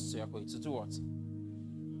 I want to say to do what?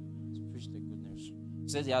 To preach the good news. He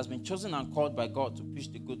says he has been chosen and called by God to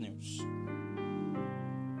preach the good news.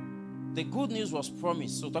 The good news was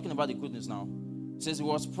promised. So talking about the good news now. It says it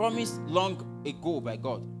was promised long ago by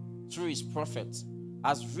God through his prophets,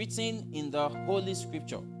 as written in the Holy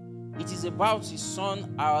Scripture. It is about his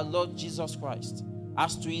Son, our Lord Jesus Christ.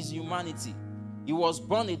 As to his humanity, he was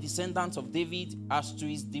born a descendant of David. As to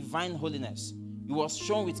his divine holiness, he was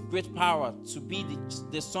shown with great power to be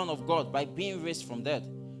the Son of God by being raised from dead.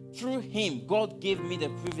 Through him, God gave me the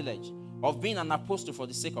privilege of being an apostle for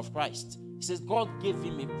the sake of Christ. He says God gave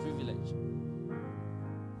him a privilege.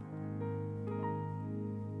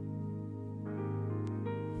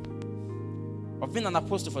 of being an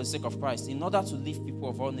apostle for the sake of Christ, in order to lead people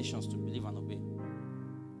of all nations to believe and obey.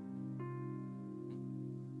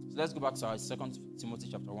 So let's go back to our 2 Timothy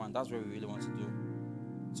chapter 1. That's where we really want to do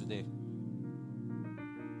today.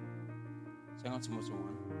 2 Timothy 1. So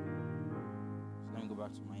let me go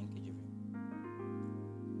back to my NKJV.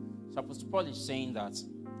 So Apostle Paul is saying that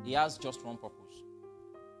he has just one purpose.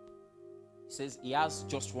 He says he has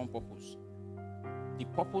just one purpose. The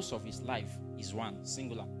purpose of his life is one,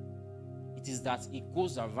 singular. It is that he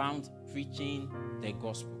goes around preaching the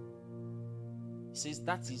gospel. He says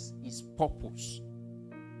that is his purpose.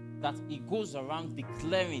 That he goes around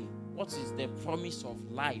declaring what is the promise of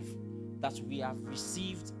life that we have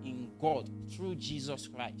received in God through Jesus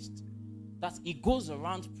Christ. That he goes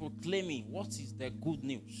around proclaiming what is the good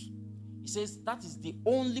news. He says that is the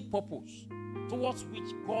only purpose towards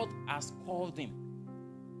which God has called him.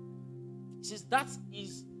 He says that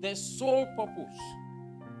is the sole purpose.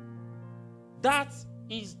 That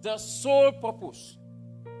is the sole purpose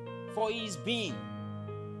for his being.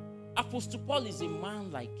 Apostle Paul is a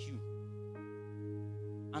man like you.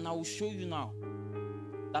 And I will show you now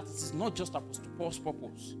that it is not just Apostle Paul's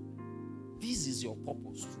purpose. This is your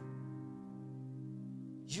purpose too.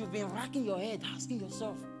 You've been racking your head, asking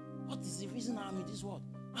yourself, what is the reason I'm in this world?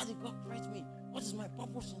 Why did God create me? What is my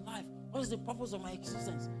purpose in life? What is the purpose of my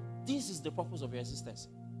existence? This is the purpose of your existence.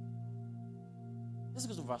 Let's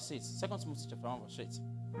go to verse 8. 2 Timothy chapter 1, verse 8.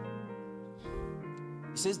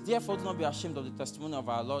 It says, therefore do not be ashamed of the testimony of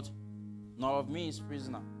our Lord, nor of me his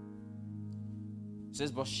prisoner. It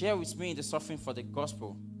says, but share with me in the suffering for the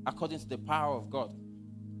gospel, according to the power of God,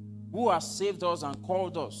 who has saved us and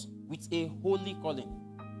called us with a holy calling.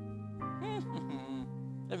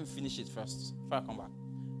 Let me finish it first before I come back.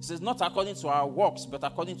 It says, not according to our works, but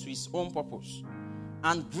according to his own purpose,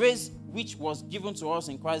 and grace which was given to us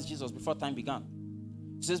in Christ Jesus before time began.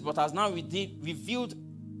 It says, but has now been revealed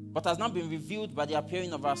by the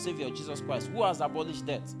appearing of our Savior Jesus Christ, who has abolished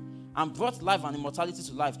death and brought life and immortality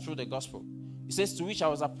to life through the gospel. It says, to which I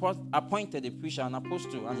was appointed a preacher, an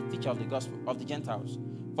apostle, and a teacher of the gospel of the Gentiles.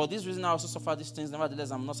 For this reason I also suffer these things,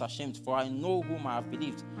 nevertheless I am not ashamed, for I know whom I have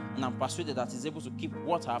believed, and I am persuaded that he is able to keep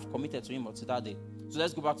what I have committed to him until that day. So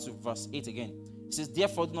let's go back to verse 8 again. It says,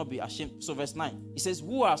 therefore do not be ashamed. So verse 9. It says,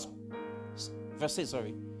 verse 8,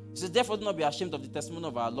 sorry. It says, therefore do not be ashamed of the testimony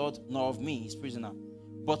of our Lord, nor of me, his prisoner,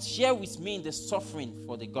 but share with me in the suffering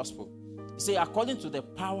for the gospel. It says, according to the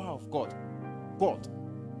power of God,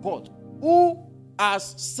 who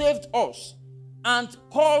has saved us and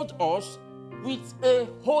called us with a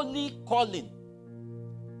holy calling.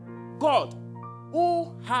 God,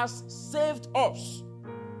 who has saved us.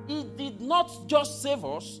 He did not just save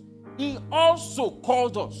us, he also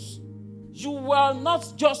called us. You were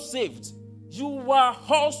not just saved, you were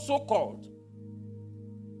also called.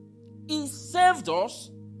 He saved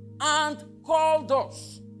us and called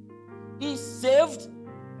us. He saved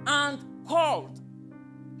and called.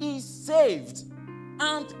 He saved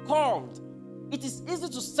and called. It is easy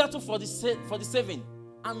to settle for the saving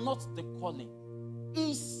and not the calling.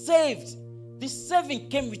 He saved. The saving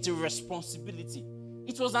came with a responsibility.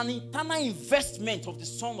 It was an internal investment of the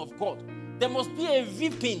Son of God. There must be a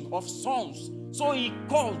reaping of sons. So he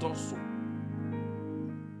called also.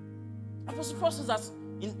 Apostle Paul says that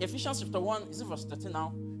in Ephesians chapter 1, is it verse 13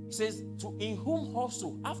 now? He says, to in whom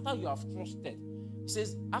also, after you have trusted, he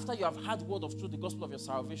says, after you have heard word of truth, the gospel of your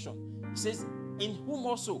salvation, he says, in whom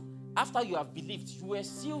also, after you have believed, you were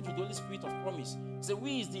sealed with the Holy Spirit of promise. He said,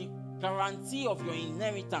 we is the guarantee of your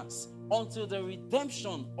inheritance until the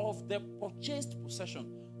redemption of the purchased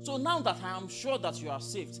possession. So now that I am sure that you are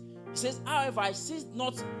saved, he says, however, I ceased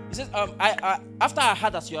not. He says, after I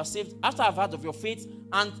heard that you are saved, after I've heard of your faith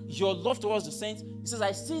and your love towards the saints, he says,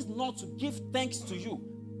 I ceased not to give thanks to you,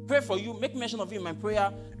 pray for you, make mention of you in my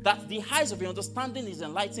prayer, that the eyes of your understanding is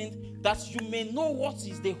enlightened, that you may know what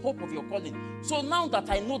is the hope of your calling. So now that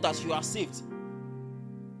I know that you are saved,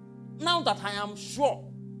 now that I am sure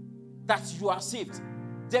that you are saved,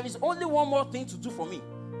 there is only one more thing to do for me,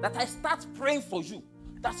 that I start praying for you,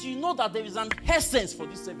 that you know that there is an essence for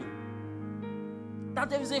this saving, that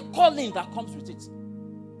there is a calling that comes with it.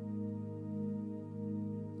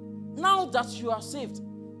 Now that you are saved,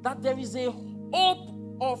 that there is a hope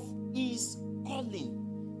of his calling.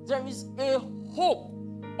 There is a hope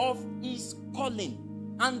of his calling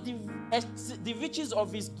and the riches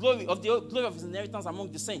of his glory, of the glory of his inheritance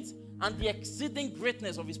among the saints, and the exceeding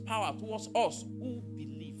greatness of his power towards us who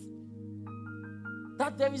believe.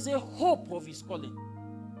 That there is a hope of his calling.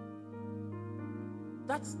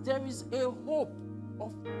 That there is a hope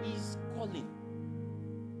of his calling.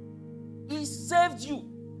 He saved you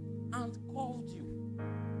and called you.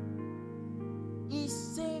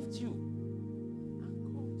 picked you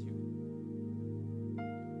and called you.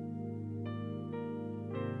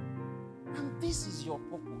 And this is your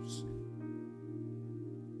purpose.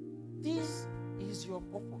 This is your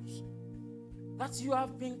purpose. That you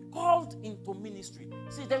have been called into ministry.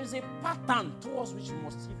 See, there is a pattern towards which you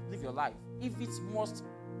must live your life. If it must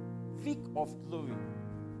speak of glory,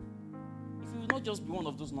 if you will not just be one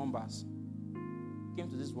of those numbers, you came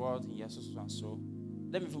to this world in year so and so.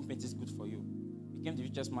 Let me even paint this good for you. You became the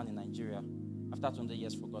richest man in Nigeria after 200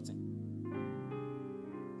 years forgotten.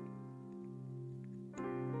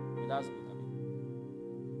 Well, that's good. I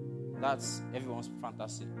mean, that's everyone's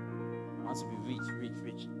fantasy. I want to be rich, rich,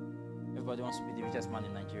 rich. Everybody wants to be the richest man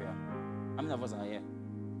in Nigeria. How many of us are here?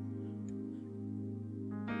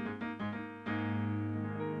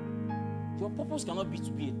 Your purpose cannot be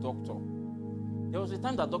to be a doctor. There was a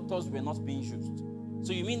time that doctors were not being used.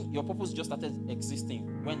 So you mean your purpose just started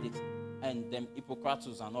existing when it and them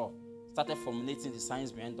Hippocrates and all started formulating the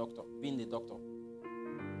science behind being a doctor?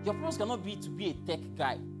 Your purpose cannot be to be a tech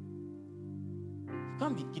guy. You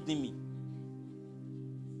can't be kidding me.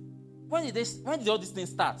 When did all these things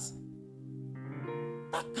start?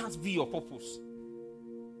 That can't be your purpose.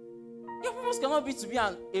 Your purpose cannot be to be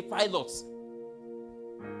a pilot.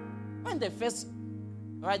 When they first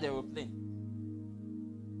ride the aeroplane,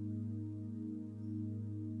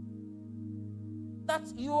 that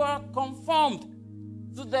you are conformed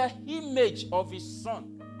to the image of his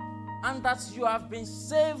son, and that you have been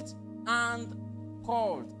saved and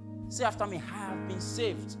called. Say after me, I have been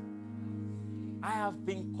saved. I have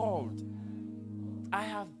been called. I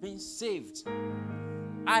have been saved.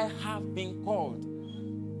 I have been called.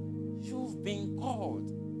 You've been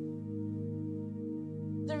called.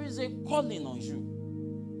 There is a calling on you.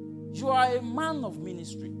 You are a man of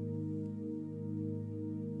ministry.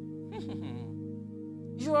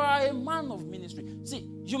 You are a man of ministry. See,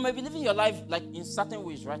 you may be living your life like in certain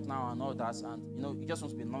ways right now and all that, and you just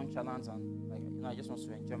want to be nonchalant and like I just want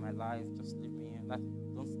to enjoy my life. Just leave me and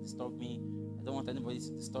don't disturb me. I don't want anybody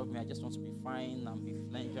to disturb me. I just want to be fine and be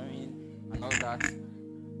enjoying and all that.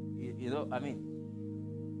 I mean,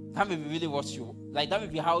 that may be really what you like. That may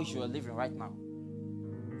be how you are living right now,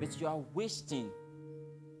 but you are wasting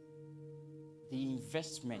the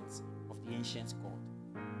investment of the ancient God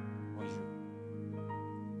on you.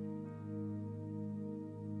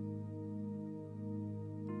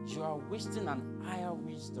 You are wasting an higher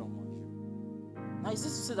wisdom on you. Now, is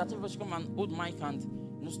this to say that everybody should come and hold mic and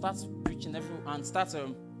start preaching and start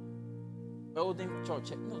holding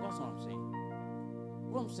church? No, that's what I'm saying.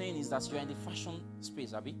 What I'm saying is that you are in the fashion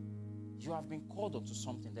space, Abi. You have been called up to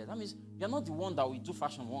something there. That means you're not the one that will do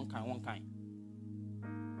fashion one kind.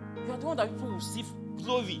 You are the one that people will see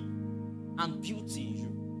glory and beauty in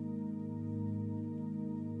you.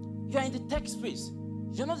 You are in the tech space.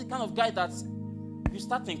 You're not the kind of guy that you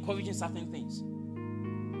start encouraging certain things.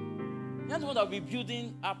 You're the one that will be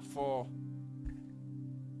building up for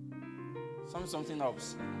something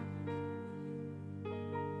else.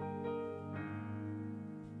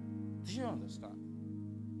 Do you understand?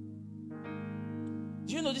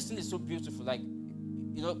 Do you know this thing is so beautiful? Like,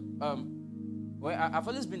 I've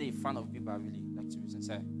always been a fan of Bieber, really, like to be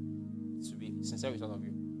sincere with all of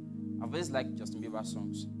you. I've always liked Justin Bieber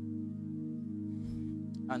songs.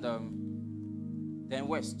 And then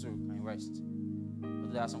West too, Kanye West.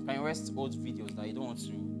 But there are some Kanye West old videos that you don't want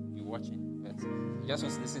to be watching, but you just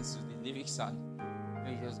want to listen to the lyrics and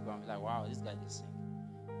you just go and be like, wow, this guy is sing.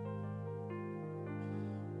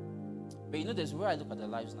 But there's where I look at their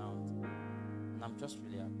lives now, and I'm just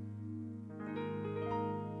really happy.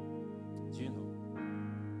 Do you know?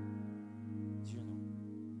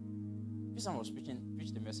 This time I was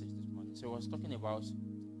preached the message this morning. So I was talking about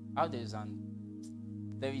how there is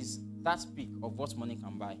that peak of what money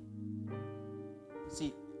can buy.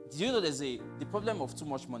 See, do you know the problem of too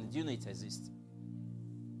much money? Do you know it exists?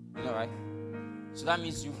 You know, right? So that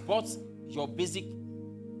means you've bought your basic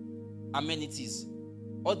amenities,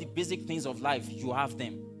 all the basic things of life, you have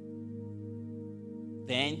them.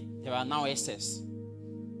 Then there are now excess.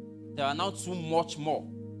 There are now too much more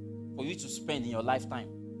for you to spend in your lifetime.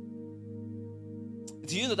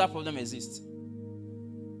 Do you know that problem exists?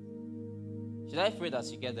 Should I pray that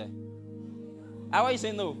you get there? Why are you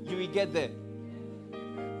saying no? You will get there.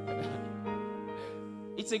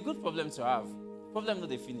 It's a good problem to have. Problem not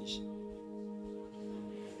they finish.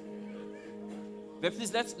 But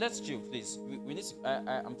please, let's chill, please. We need to,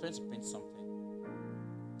 I'm trying to paint something.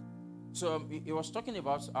 So he was talking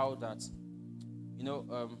about how that,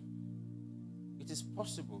 it is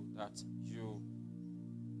possible that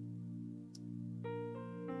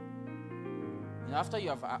after you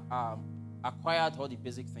have acquired all the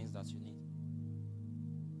basic things that you need,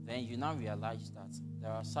 then you now realize that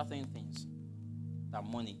there are certain things that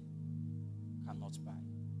money cannot buy.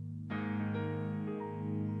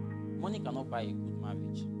 Money cannot buy a good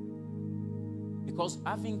marriage. Because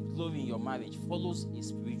having glory in your marriage follows a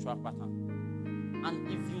spiritual pattern. And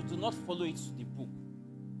if you do not follow it to the book,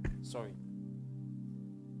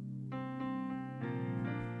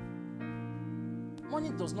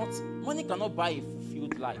 money cannot buy a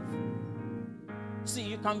fulfilled life. See,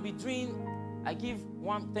 you can be doing, I give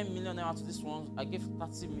 10 million naira to this one, I give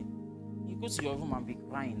 30 million. You go to your room and be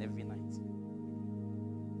crying every night.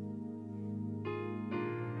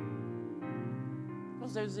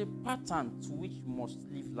 Because there is a pattern to which you must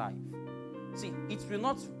live life. See, it will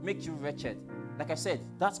not make you wretched. Like I said,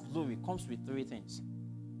 that glory comes with three things.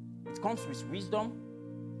 It comes with wisdom.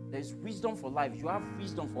 There is wisdom for life. You have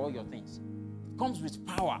wisdom for all your things. It comes with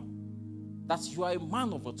power. That you are a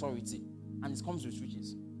man of authority. And it comes with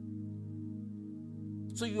riches.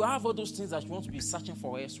 So you have all those things that you want to be searching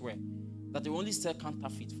for elsewhere, that they only sell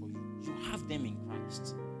counterfeit for you. You have them in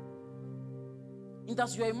Christ. In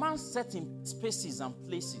that you are a man set in spaces and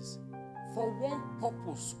places for one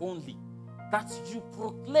purpose only, that you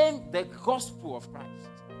proclaim the gospel of Christ.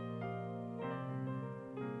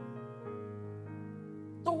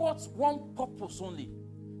 Towards one purpose only.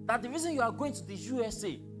 That the reason you are going to the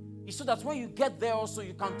USA is so that when you get there also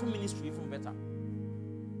you can do ministry even better.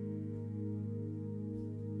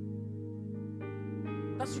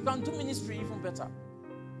 That you can do ministry even better.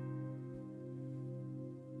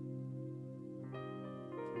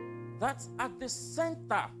 That at the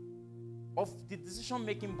center of the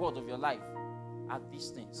decision-making board of your life are these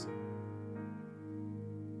things.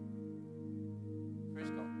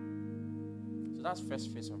 Praise God. So that's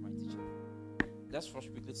first phase of my teaching. Let's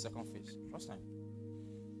first quickly to second phase. First time.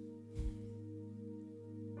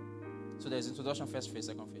 So there's introduction, first phase,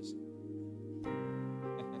 second phase.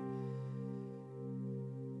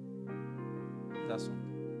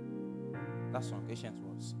 That song, Ancient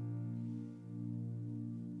Words.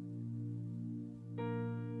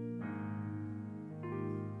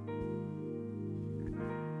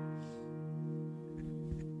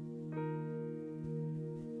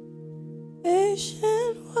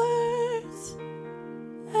 Ancient words,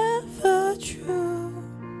 ever true,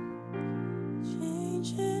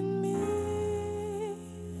 changing me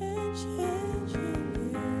and changing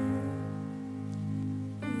you.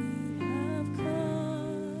 We have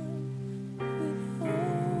come with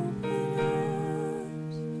open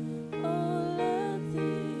arms, all of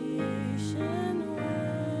the ancient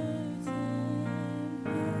words in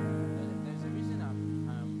me. There's a reason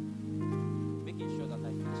I'm making sure that I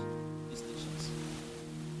finish these stations.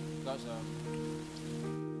 Because we're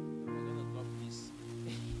going to drop this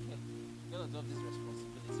we're going to drop this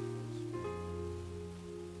responsibility.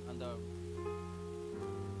 And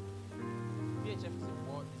VHF is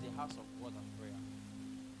a house of word and prayer.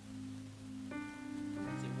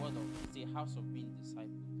 It's a house of being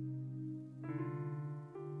discipled.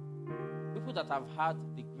 People that have had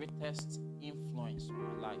the greatest influence on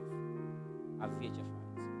my life are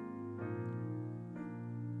VHFites.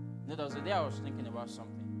 You know, there was a day I was thinking about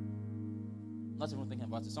something. Not even thinking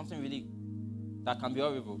about it. Something really that can be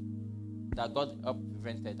horrible that God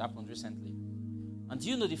prevented happened recently. And do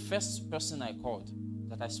you know the first person I called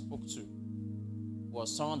that I spoke to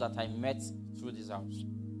was someone that I met through this house?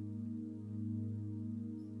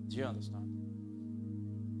 Do you understand?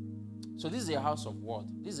 So this is a house of word.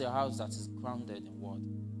 This is a house that is grounded in word.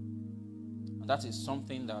 And that is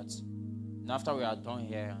something that, after we are done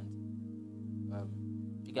here and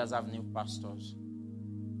you guys have new pastors,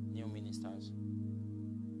 new ministers,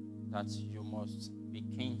 that you must be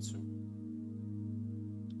keen to.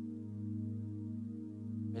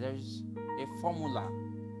 But there is a formula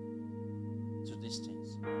to these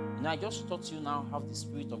things. And I just taught you now how the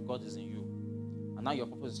Spirit of God is in you. And now your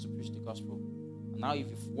purpose is to preach the gospel. And now if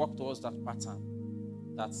you walk towards that pattern,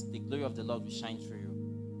 that the glory of the Lord will shine through you.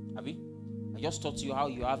 Abi? I just taught you how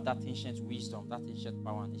you have that ancient wisdom, that ancient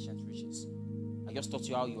power and ancient riches. I just taught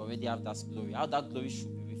you how you already have that glory, how that glory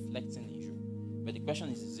should be reflecting in you. But the question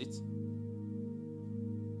is it?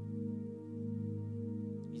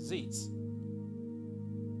 Is it?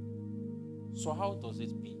 So how does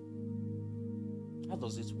it be? How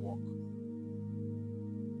does it work?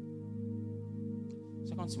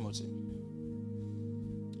 2 Timothy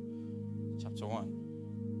chapter 1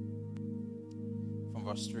 from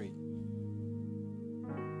verse 3.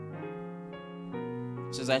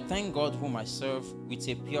 It says, I thank God whom I serve with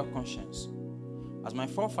a pure conscience, as my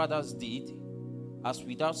forefathers did, as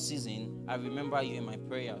without ceasing I remember you in my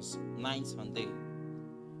prayers night and day.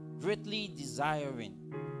 greatly desiring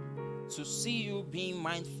to see you being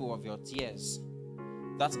mindful of your tears,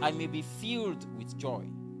 that I may be filled with joy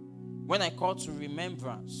when I call to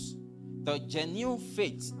remembrance the genuine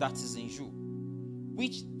faith that is in you,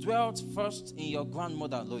 which dwelt first in your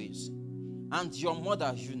grandmother Lois and your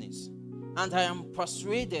mother Eunice, and I am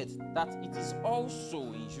persuaded that it is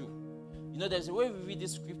also in you. You know, there's a way we read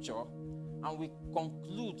this scripture and we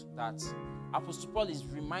conclude that Apostle Paul is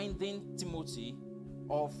reminding Timothy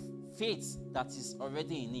of faith that is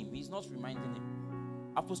already in him. He's not reminding him.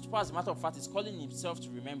 Apostle Paul, as a matter of fact, is calling himself to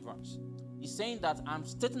remembrance. He's saying that I'm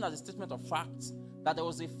stating as a statement of fact that there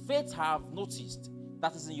was a faith I have noticed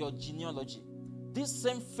that is in your genealogy. This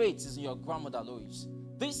same faith is in your grandmother Lois.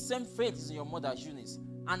 This same faith is in your mother Eunice.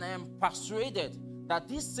 And I am persuaded that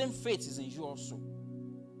this same faith is in you also.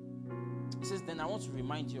 He says, then I want to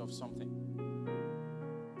remind you of something.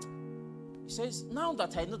 He says, now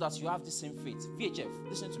that I know that you have the same faith, VHF,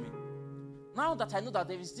 listen to me. Now that I know that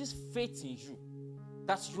there is this faith in you,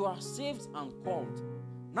 that you are saved and called,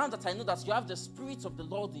 now that I know that you have the Spirit of the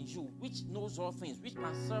Lord in you, which knows all things, which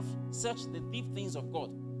can search the deep things of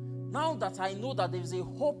God, now that I know that there is a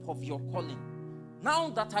hope of your calling, now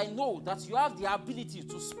that I know that you have the ability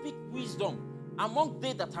to speak wisdom among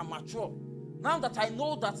they that are mature, now that I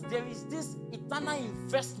know that there is this eternal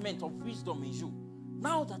investment of wisdom in you,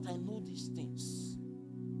 now that I know these things,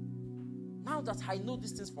 now that I know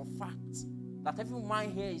these things for fact, that every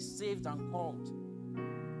man here is saved and called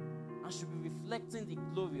and should be reflecting the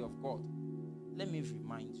glory of God, let me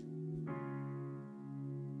remind you.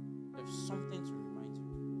 There's something to remind you.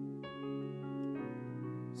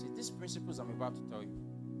 See, these principles I'm about to tell you,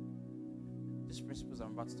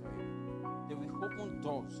 they will open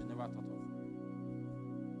doors you never thought of.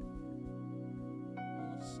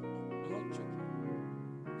 I'm not joking.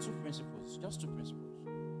 Two principles, just two principles.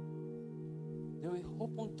 They will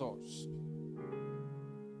open doors.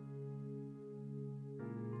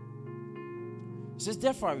 It says,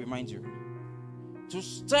 therefore I remind you to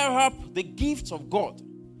stir up the gift of God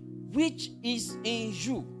which is in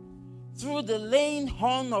you through the laying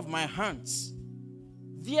on of my hands.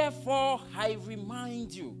 Therefore I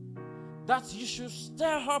remind you that you should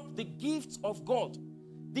stir up the gift of God.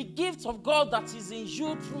 The gift of God that is in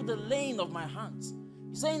you through the laying of my hands.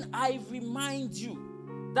 He's saying, I remind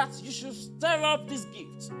you that you should stir up this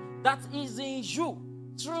gift that is in you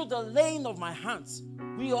through the laying of my hands.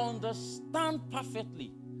 We understand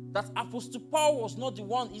perfectly that Apostle Paul was not the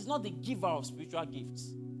one, he's not the giver of spiritual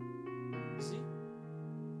gifts. You see?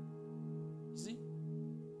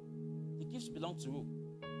 The gifts belong to who?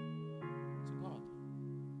 To God.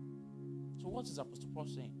 So what is Apostle Paul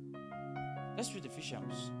saying? Let's read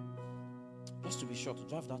Ephesians. Just to be sure, to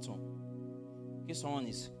drive that home. In case someone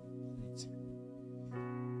is late.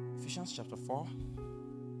 Ephesians chapter 4.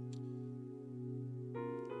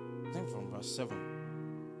 I think from verse 7.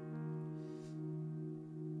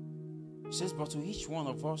 It says, but to each one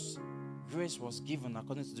of us grace was given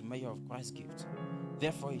according to the measure of Christ's gift.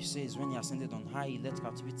 Therefore he says, when he ascended on high, he led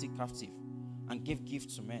captivity captive and gave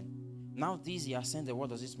gift to men. Now these he ascended, what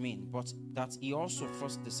does it mean? But that he also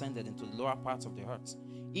first descended into the lower parts of the earth.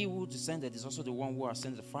 He who descended is also the one who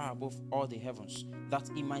ascended far above all the heavens, that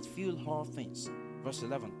he might fill all things. Verse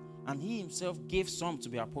 11. And he himself gave some to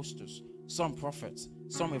be apostles, some prophets,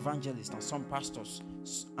 some evangelists, and some pastors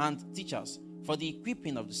and teachers, for the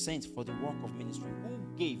equipping of the saints for the work of ministry. Who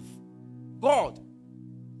gave? God.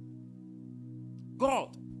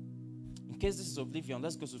 God. In case this is oblivion,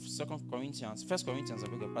 let's go to 1 Corinthians,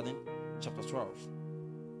 chapter 12.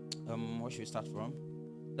 Where should we start from?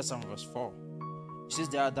 Let's start from verse 4. It says,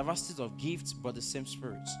 there are diversities of gifts, but the same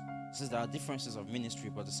Spirit. It says, there are differences of ministry,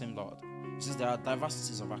 but the same Lord. It says, there are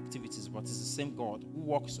diversities of activities, but it's the same God who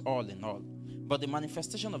works all in all. But the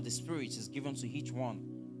manifestation of the Spirit is given to each one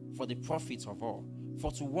for the profit of all.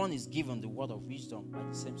 For to one is given the word of wisdom by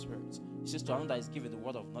the same Spirit. It says to another is given the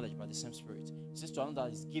word of knowledge by the same Spirit. It says to another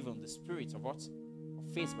is given the Spirit of what?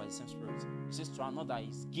 Of faith by the same Spirit. It says to another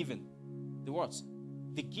is given the what?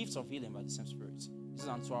 The gifts of healing by the same Spirit. It says,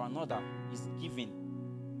 and to another is given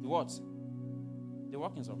the what? The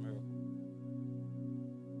workings of miracle.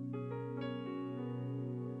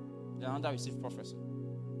 Then another received prophecy.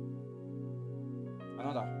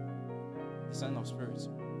 Another discerning of spirits.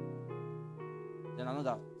 Then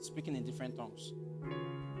another speaking in different tongues.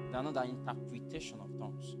 Then another interpretation of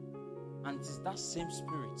tongues. And it is that same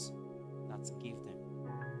Spirit that gave them.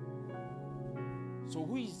 So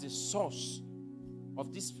who is the source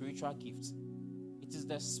of this spiritual gift? It is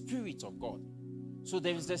the Spirit of God. So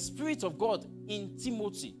there is the Spirit of God in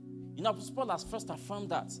Timothy. You know, Apostle Paul has first affirmed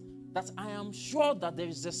that I am sure that there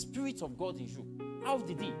is the Spirit of God in you. How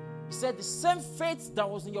did he? He said, the same faith that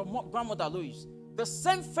was in your grandmother Lois, the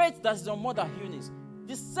same faith that is in your mother Eunice,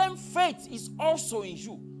 the same faith is also in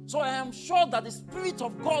you. So I am sure that the Spirit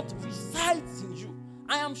of God resides in you.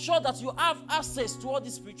 I am sure that you have access to all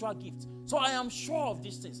these spiritual gifts. So I am sure of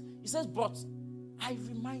these things. He says, but I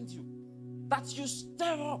remind you that you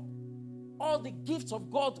stir up all the gifts of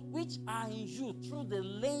God which are in you through the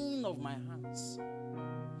laying of my hands.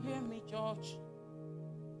 Hear me, church.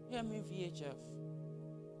 Hear me, VHF.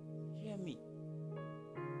 Hear me.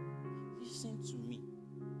 Listen to me.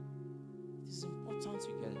 It is important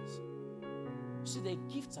you get this. You see, the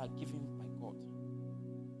gifts are given by God,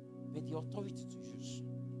 but the authority to use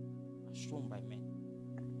are shown by men.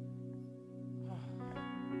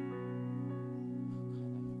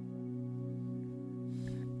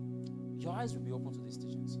 Your eyes will be open to these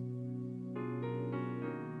teachings.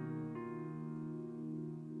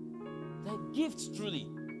 The gifts truly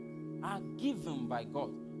are given by God.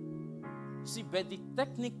 You see, but the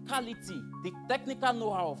technicality, the technical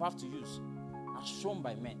know-how of how to use are shown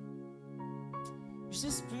by men. You see,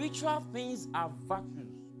 spiritual things are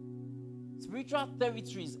virtues. Spiritual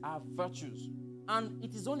territories are virtues. And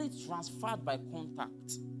it is only transferred by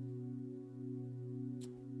contact.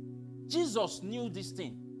 Jesus knew this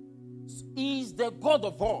thing. He is the God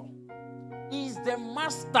of all. He is the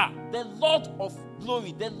Master, the Lord of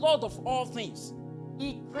glory, the Lord of all things.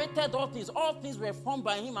 He created all things. All things were formed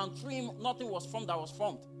by him, and through him nothing was formed that was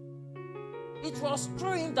formed. It was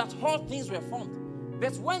through him that all things were formed.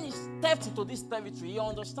 But when he stepped into this territory, he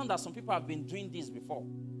understood that some people have been doing this before.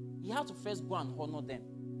 He had to first go and honor them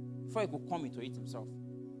before he could come into it himself.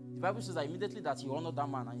 The Bible says that immediately that he honored that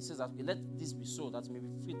man, and he says that, okay, let this be so, that may be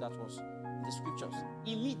free that was in the scriptures.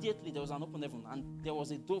 Immediately there was an open heaven, and there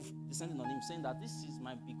was a dove descending on him, saying that this is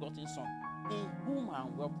my begotten son, in whom I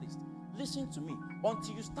am well pleased. Listen to me.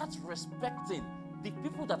 Until you start respecting the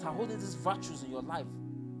people that are holding these virtues in your life,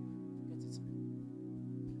 get it?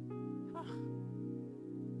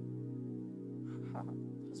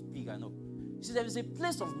 That's big, I know. You see, there is a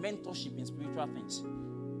place of mentorship in spiritual things.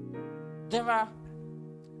 There are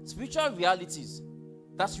spiritual realities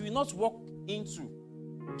that you will not walk into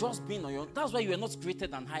just being on your own. That's why you were not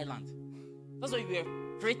created an island. That's why you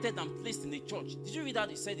were created and placed in a church. Did you read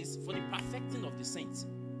that? It said it's for the perfecting of the saints.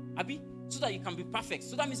 Abi? So that you can be perfect.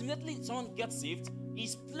 So that means immediately someone gets saved,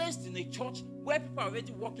 he's placed in a church where people are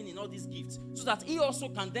already walking in all these gifts. So that he also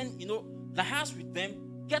can then, liaise with them,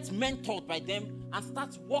 get mentored by them, and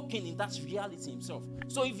start walking in that reality himself.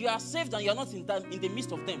 So if you are saved and you're not in the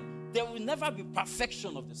midst of them, there will never be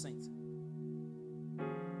perfection of the saints.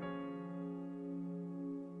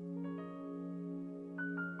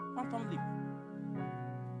 Quantum leap.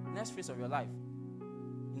 Next phase of your life.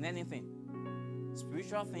 In anything.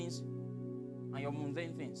 Spiritual things and your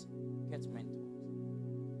mundane things. Get mentored.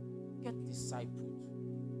 Get discipled.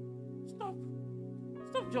 Stop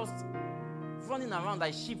just running around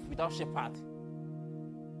like sheep without shepherd.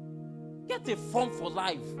 Get a form for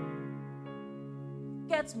life.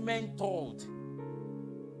 Get mentored.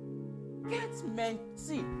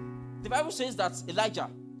 See, the Bible says that Elijah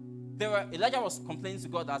was complaining to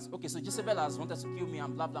God that, okay, so Jezebel has wanted to kill me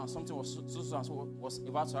and blah, blah, and something was so was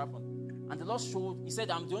about to happen. And the Lord he said,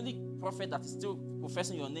 I'm the only prophet that is still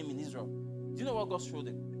professing your name in Israel. Do you know what God showed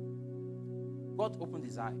him? God opened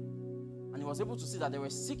his eye, and he was able to see that there were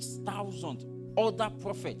 6,000 other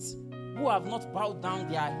prophets who have not bowed down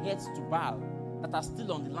their heads to Baal that are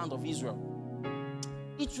still on the land of Israel.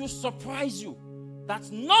 It will surprise you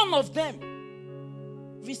that none of them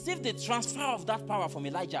received the transfer of that power from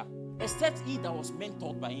Elijah, except he that was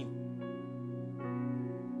mentored by him.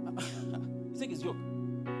 You think it's joke?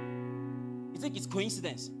 You think it's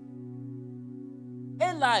coincidence?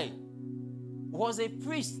 Eli was a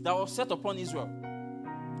priest that was set upon Israel.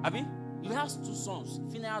 Abi? He has two sons,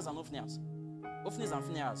 Phinehas and Ophnias. Ophnias and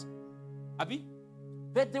Phinehas. Abi?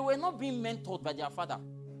 But they were not being mentored by their father.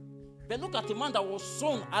 But look at a man that was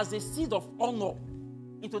sown as a seed of honor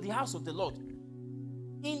into the house of the Lord.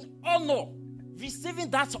 In honor, receiving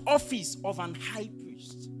that office of an high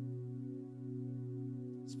priest.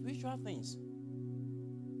 Spiritual things,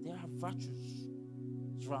 they are virtues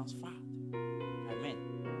transferred. Amen.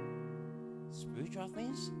 Spiritual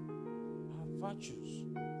things are virtues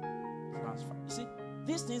transferred. You see,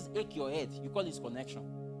 these things ache your head. You call it connection.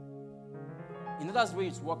 In other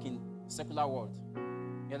ways, it's work in secular world.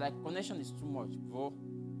 You're like, connection is too much, bro.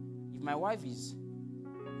 If my wife is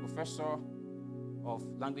professor of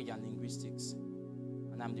language and linguistics,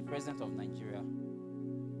 and I'm the president of Nigeria,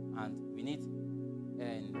 and we need,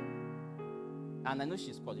 and I know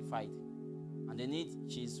she's qualified, and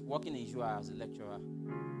she's working in UR as a lecturer,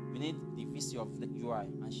 we need the VC of the UI,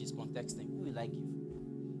 and she's contexting. Who will I give?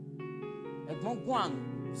 Go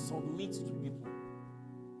and submit to people.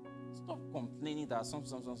 Stop complaining that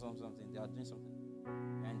something, they are doing something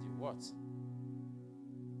behind you. What?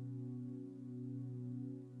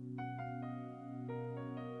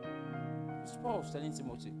 Paul was telling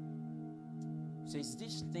Timothy, he says,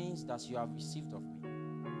 these things that you have received of me.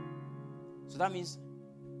 So that means,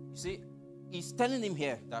 you see, he's telling him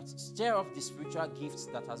here that stir up the spiritual gifts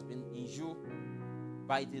that has been in you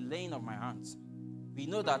by the laying of my hands. We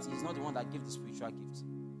know that he's not the one that gave the spiritual gifts,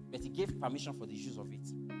 but he gave permission for the use of it.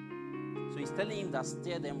 So he's telling him that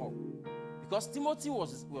stir them up. Because Timothy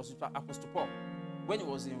was with Apostle Paul when he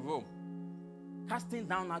was in Rome, casting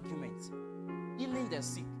down arguments, healing the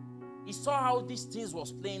sick. He saw how these things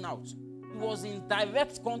was playing out. He was in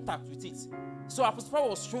direct contact with it. So Apostle Paul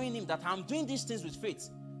was showing him that I'm doing these things with faith.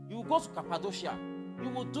 You will go to Cappadocia. You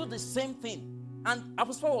will do the same thing. And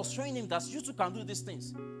Apostle Paul was showing him that you too can do these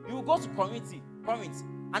things. You will go to Corinth,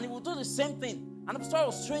 and he will do the same thing. And Apostle Paul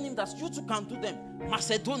was showing him that you too can do them.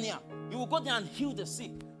 Macedonia, you will go there and heal the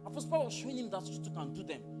sick. Apostle Paul was showing him that you too can do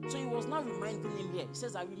them. So he was now reminding him here. He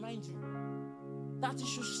says, I remind you that you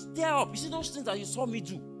should stir up. You see those things that you saw me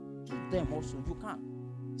do them also. You can.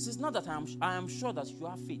 He says, not that I am sure that you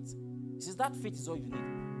have faith. He says, that faith is all you need.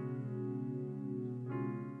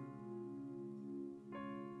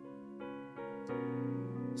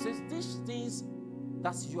 He says, these things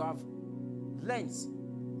that you have learned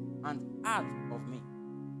and heard of me.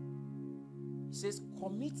 He says,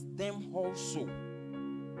 commit them also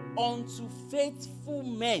unto faithful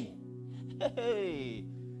men. Hey,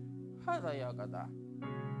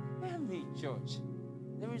 hear me, church.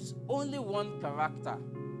 There is only one character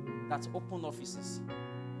that open offices.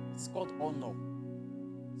 It's called honor.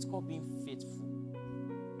 It's called being faithful.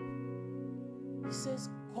 He says,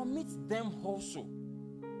 commit them also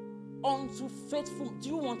unto faithful. Do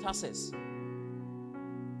you want access?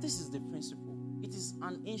 This is the principle. It is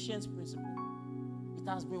an ancient principle. It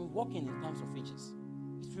has been working in times of ages.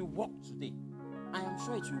 It will work today. I am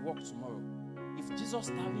sure it will work tomorrow. If Jesus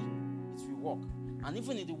tarry, it will work. And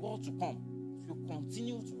even in the world to come, it will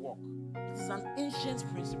continue to work. It is an ancient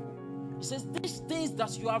principle. He says, these things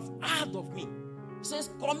that you have heard of me, he says,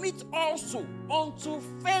 commit also unto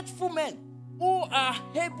faithful men who are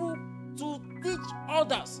able to teach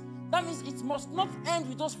others. That means it must not end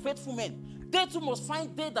with those faithful men. They too must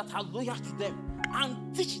find they that are loyal to them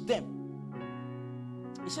and teach them.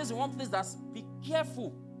 He says in one place that be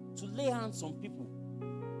careful to lay hands on people.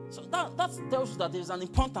 So that tells you that there is an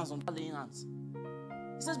importance on that laying hands.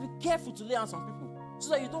 He says be careful to lay hands on people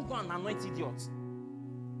so that you don't go and anoint idiots.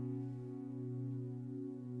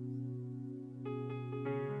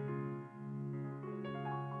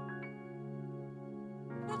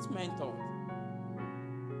 Get mentored.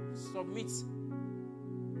 Submit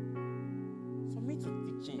to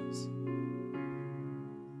teachings.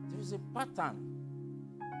 There is a pattern.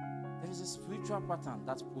 There is a spiritual pattern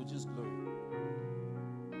that produces glory.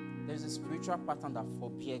 There is a spiritual pattern that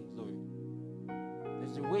forbears glory.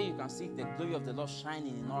 There's a way you can see the glory of the Lord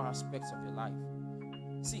shining in all aspects of your life.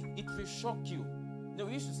 See, it will shock you. You know,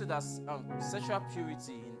 we used to say that sexual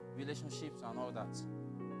purity in relationships and all that.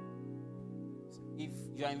 If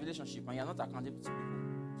you are in a relationship and you are not accountable to people,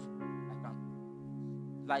 I can.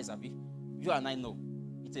 Lies, Abi. You and I know.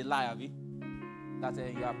 It's a lie, Abi. That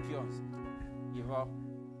you are pure.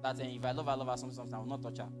 That if I love her, something, I will not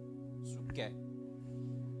touch her. Suke.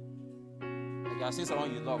 Like you are seeing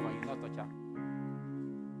someone you love and you not touch her.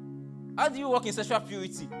 How do you work in sexual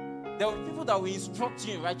purity? There will be people that will instruct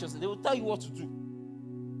you in righteousness. They will tell you what to do.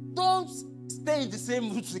 Don't stay in the same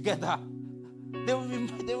mood together. They will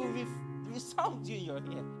sound you in your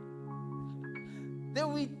ear.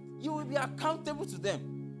 You will be accountable to them.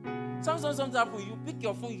 Something happen. You pick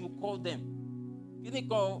your phone, you call them. You need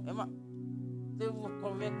call Emma. They will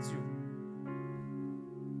correct you.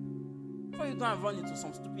 Before you go and run into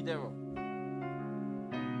some stupid error.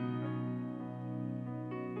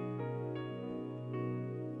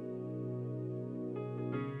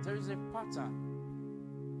 There is a pattern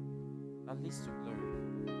that leads to glory.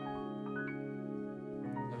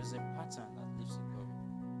 There is a pattern that leads to glory.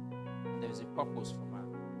 And there is a purpose for man.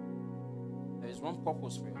 There is one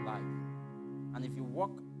purpose for your life. And if you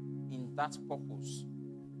walk in that purpose,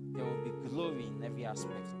 there will be glory in every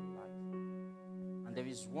aspect of your life. And there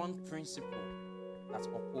is one principle that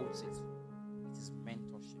upholds it. It is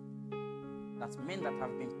mentorship. That men that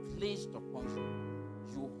have been placed upon you,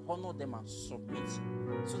 you honor them and submit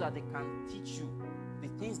so that they can teach you the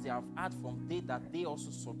things they have had from they that they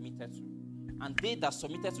also submitted to. And they that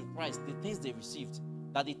submitted to Christ, the things they received,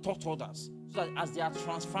 that they taught others. So that as they are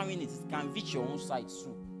transferring it, it can reach your own side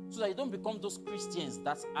too. So that you don't become those Christians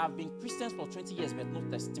that have been Christians for 20 years but no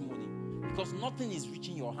testimony. Because nothing is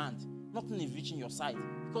reaching your hand. Nothing is reaching your side.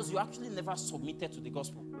 Because you actually never submitted to the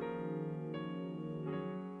gospel.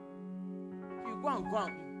 You go and you're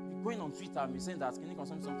going on Twitter and you're saying that, can you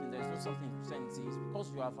consume something? There's not something in Christianity. It's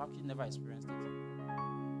because you have actually never experienced it.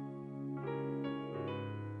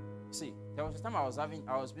 See, there was a time I was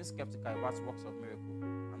being skeptical about works of miracle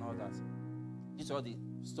and all that. Due to all the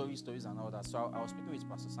stories and all that. So I was speaking with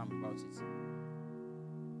Pastor Sam about it.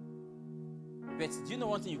 But do you know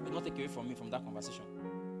one thing you could not take away from me from that conversation?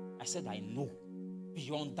 I said, I know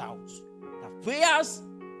beyond doubt that prayers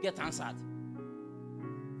get answered.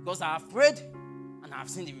 Because I have prayed and I have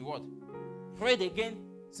seen the reward. Prayed again,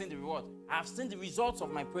 seen the reward. I have seen the results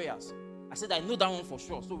of my prayers. I said, I know that one for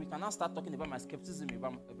sure. So we can now start talking about my skepticism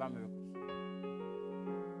about miracles.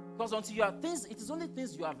 Because until you have things, it is only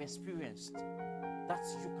things you have experienced that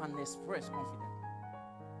you can express confidently.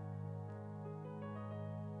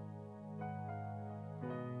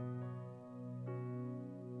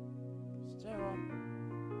 Stir up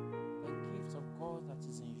the gift of God that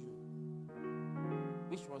is in you,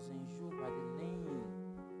 which was in you by the laying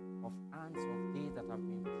of hands of they that have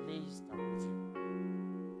been placed above you.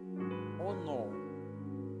 Honor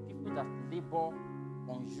people that labor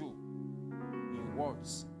on you in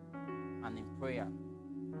words and in prayer.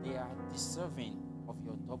 They are deserving of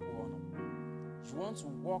your double honor. You want to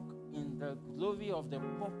walk in the glory of the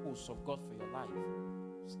purpose of God for your life.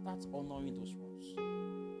 Start honoring those ones.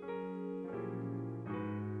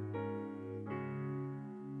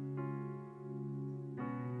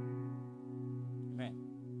 Amen.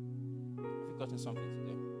 Have you gotten something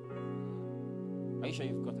today? Are you sure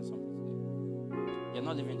you've gotten something today? You're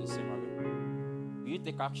not living the same way. Will you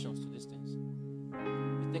take actions to these things?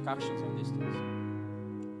 You take actions on these things.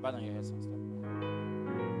 Bow down your heads and stop.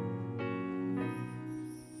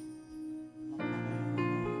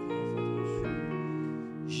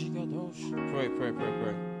 Pray.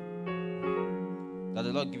 That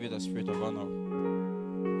the Lord give you the spirit of honor.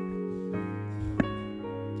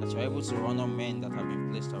 That you're able to honor men that have been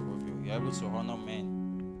placed above you. You're able to honor men.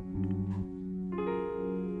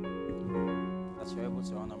 That you're able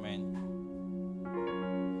to honor men.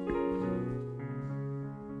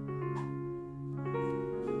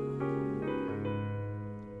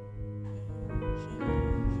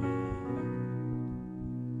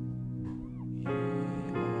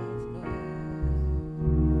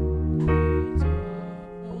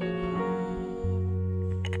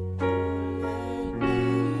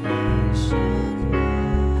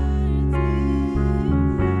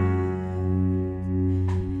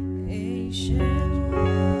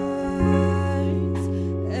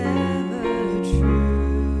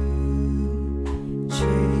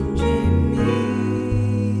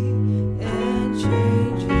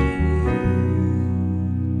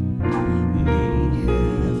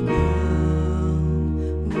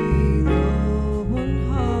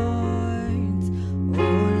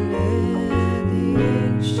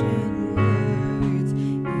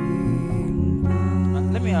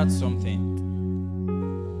 Something,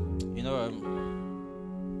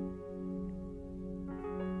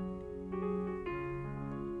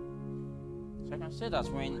 so I can say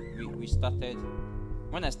that when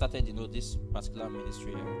I started, this particular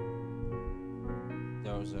ministry,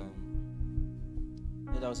 there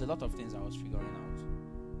was a lot of things I was figuring out.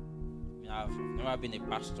 I've never been a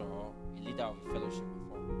pastor or a leader of a fellowship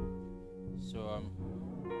before, so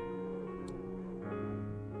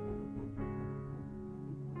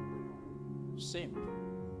same.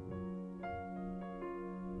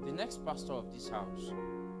 The next pastor of this house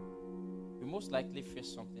will most likely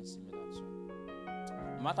face something similar to.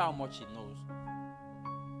 No matter how much he knows,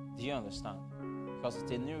 do you understand? Because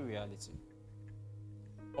it's a new reality.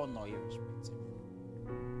 Honor irrespective.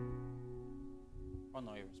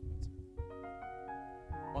 Honor irrespective.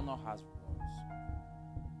 Honor has rewards.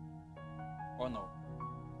 Honor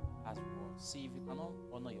has rewards. See, if you cannot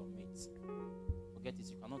honor your mates, forget it,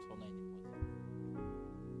 you cannot honor anybody.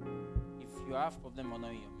 If you have problem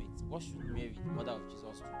honoring your mates, what should Mary, the mother of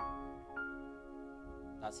Jesus, do?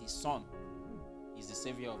 That his son is the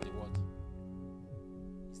savior of the world.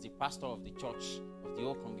 He's the pastor of the church, of the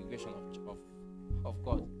whole congregation of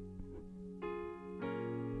God.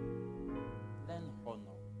 Learn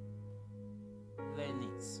honor. Learn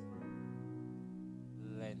it.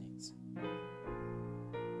 Learn it.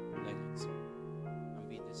 Learn it. And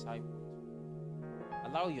be discipled.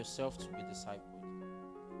 Allow yourself to be discipled.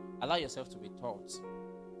 Allow yourself to be taught.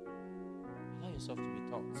 Allow yourself to be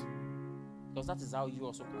taught. Because that is how you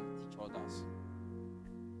also can teach others.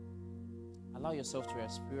 Allow yourself to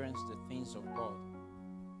experience the things of God.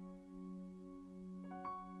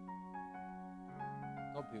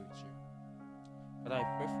 God be with you. But I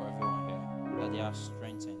pray for everyone here that they are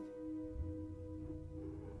strengthened.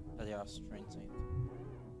 That they are strengthened.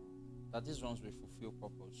 That these ones will fulfill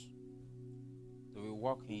purpose. They will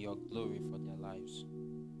walk in your glory for their lives.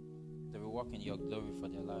 They will walk in your glory for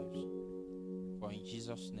their lives. For in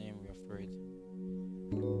Jesus' name we have prayed.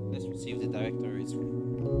 Let's receive the directorate.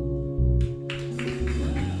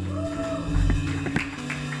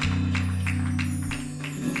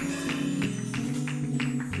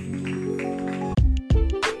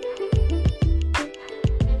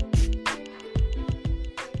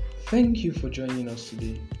 Thank you for joining us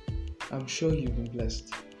today. I'm sure you've been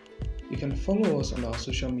blessed. You can follow us on our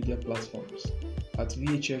social media platforms at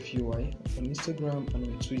VHFUI on Instagram and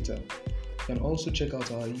on Twitter. You can also check out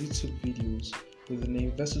our YouTube videos with the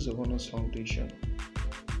name Vessels of Honors Foundation.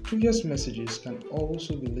 Previous messages can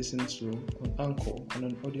also be listened to on Anchor and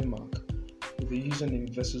on AudioMark with the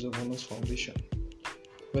username Vessels of Honors Foundation.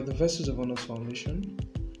 We're the Vessels of Honors Foundation.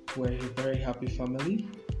 We're a very happy family.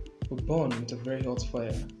 We're born with a very hot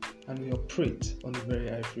fire and we operate on a very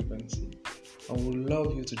high frequency. And we'd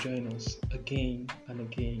love you to join us again and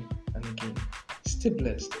again and again. Stay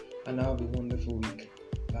blessed and have a wonderful week.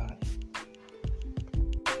 Bye.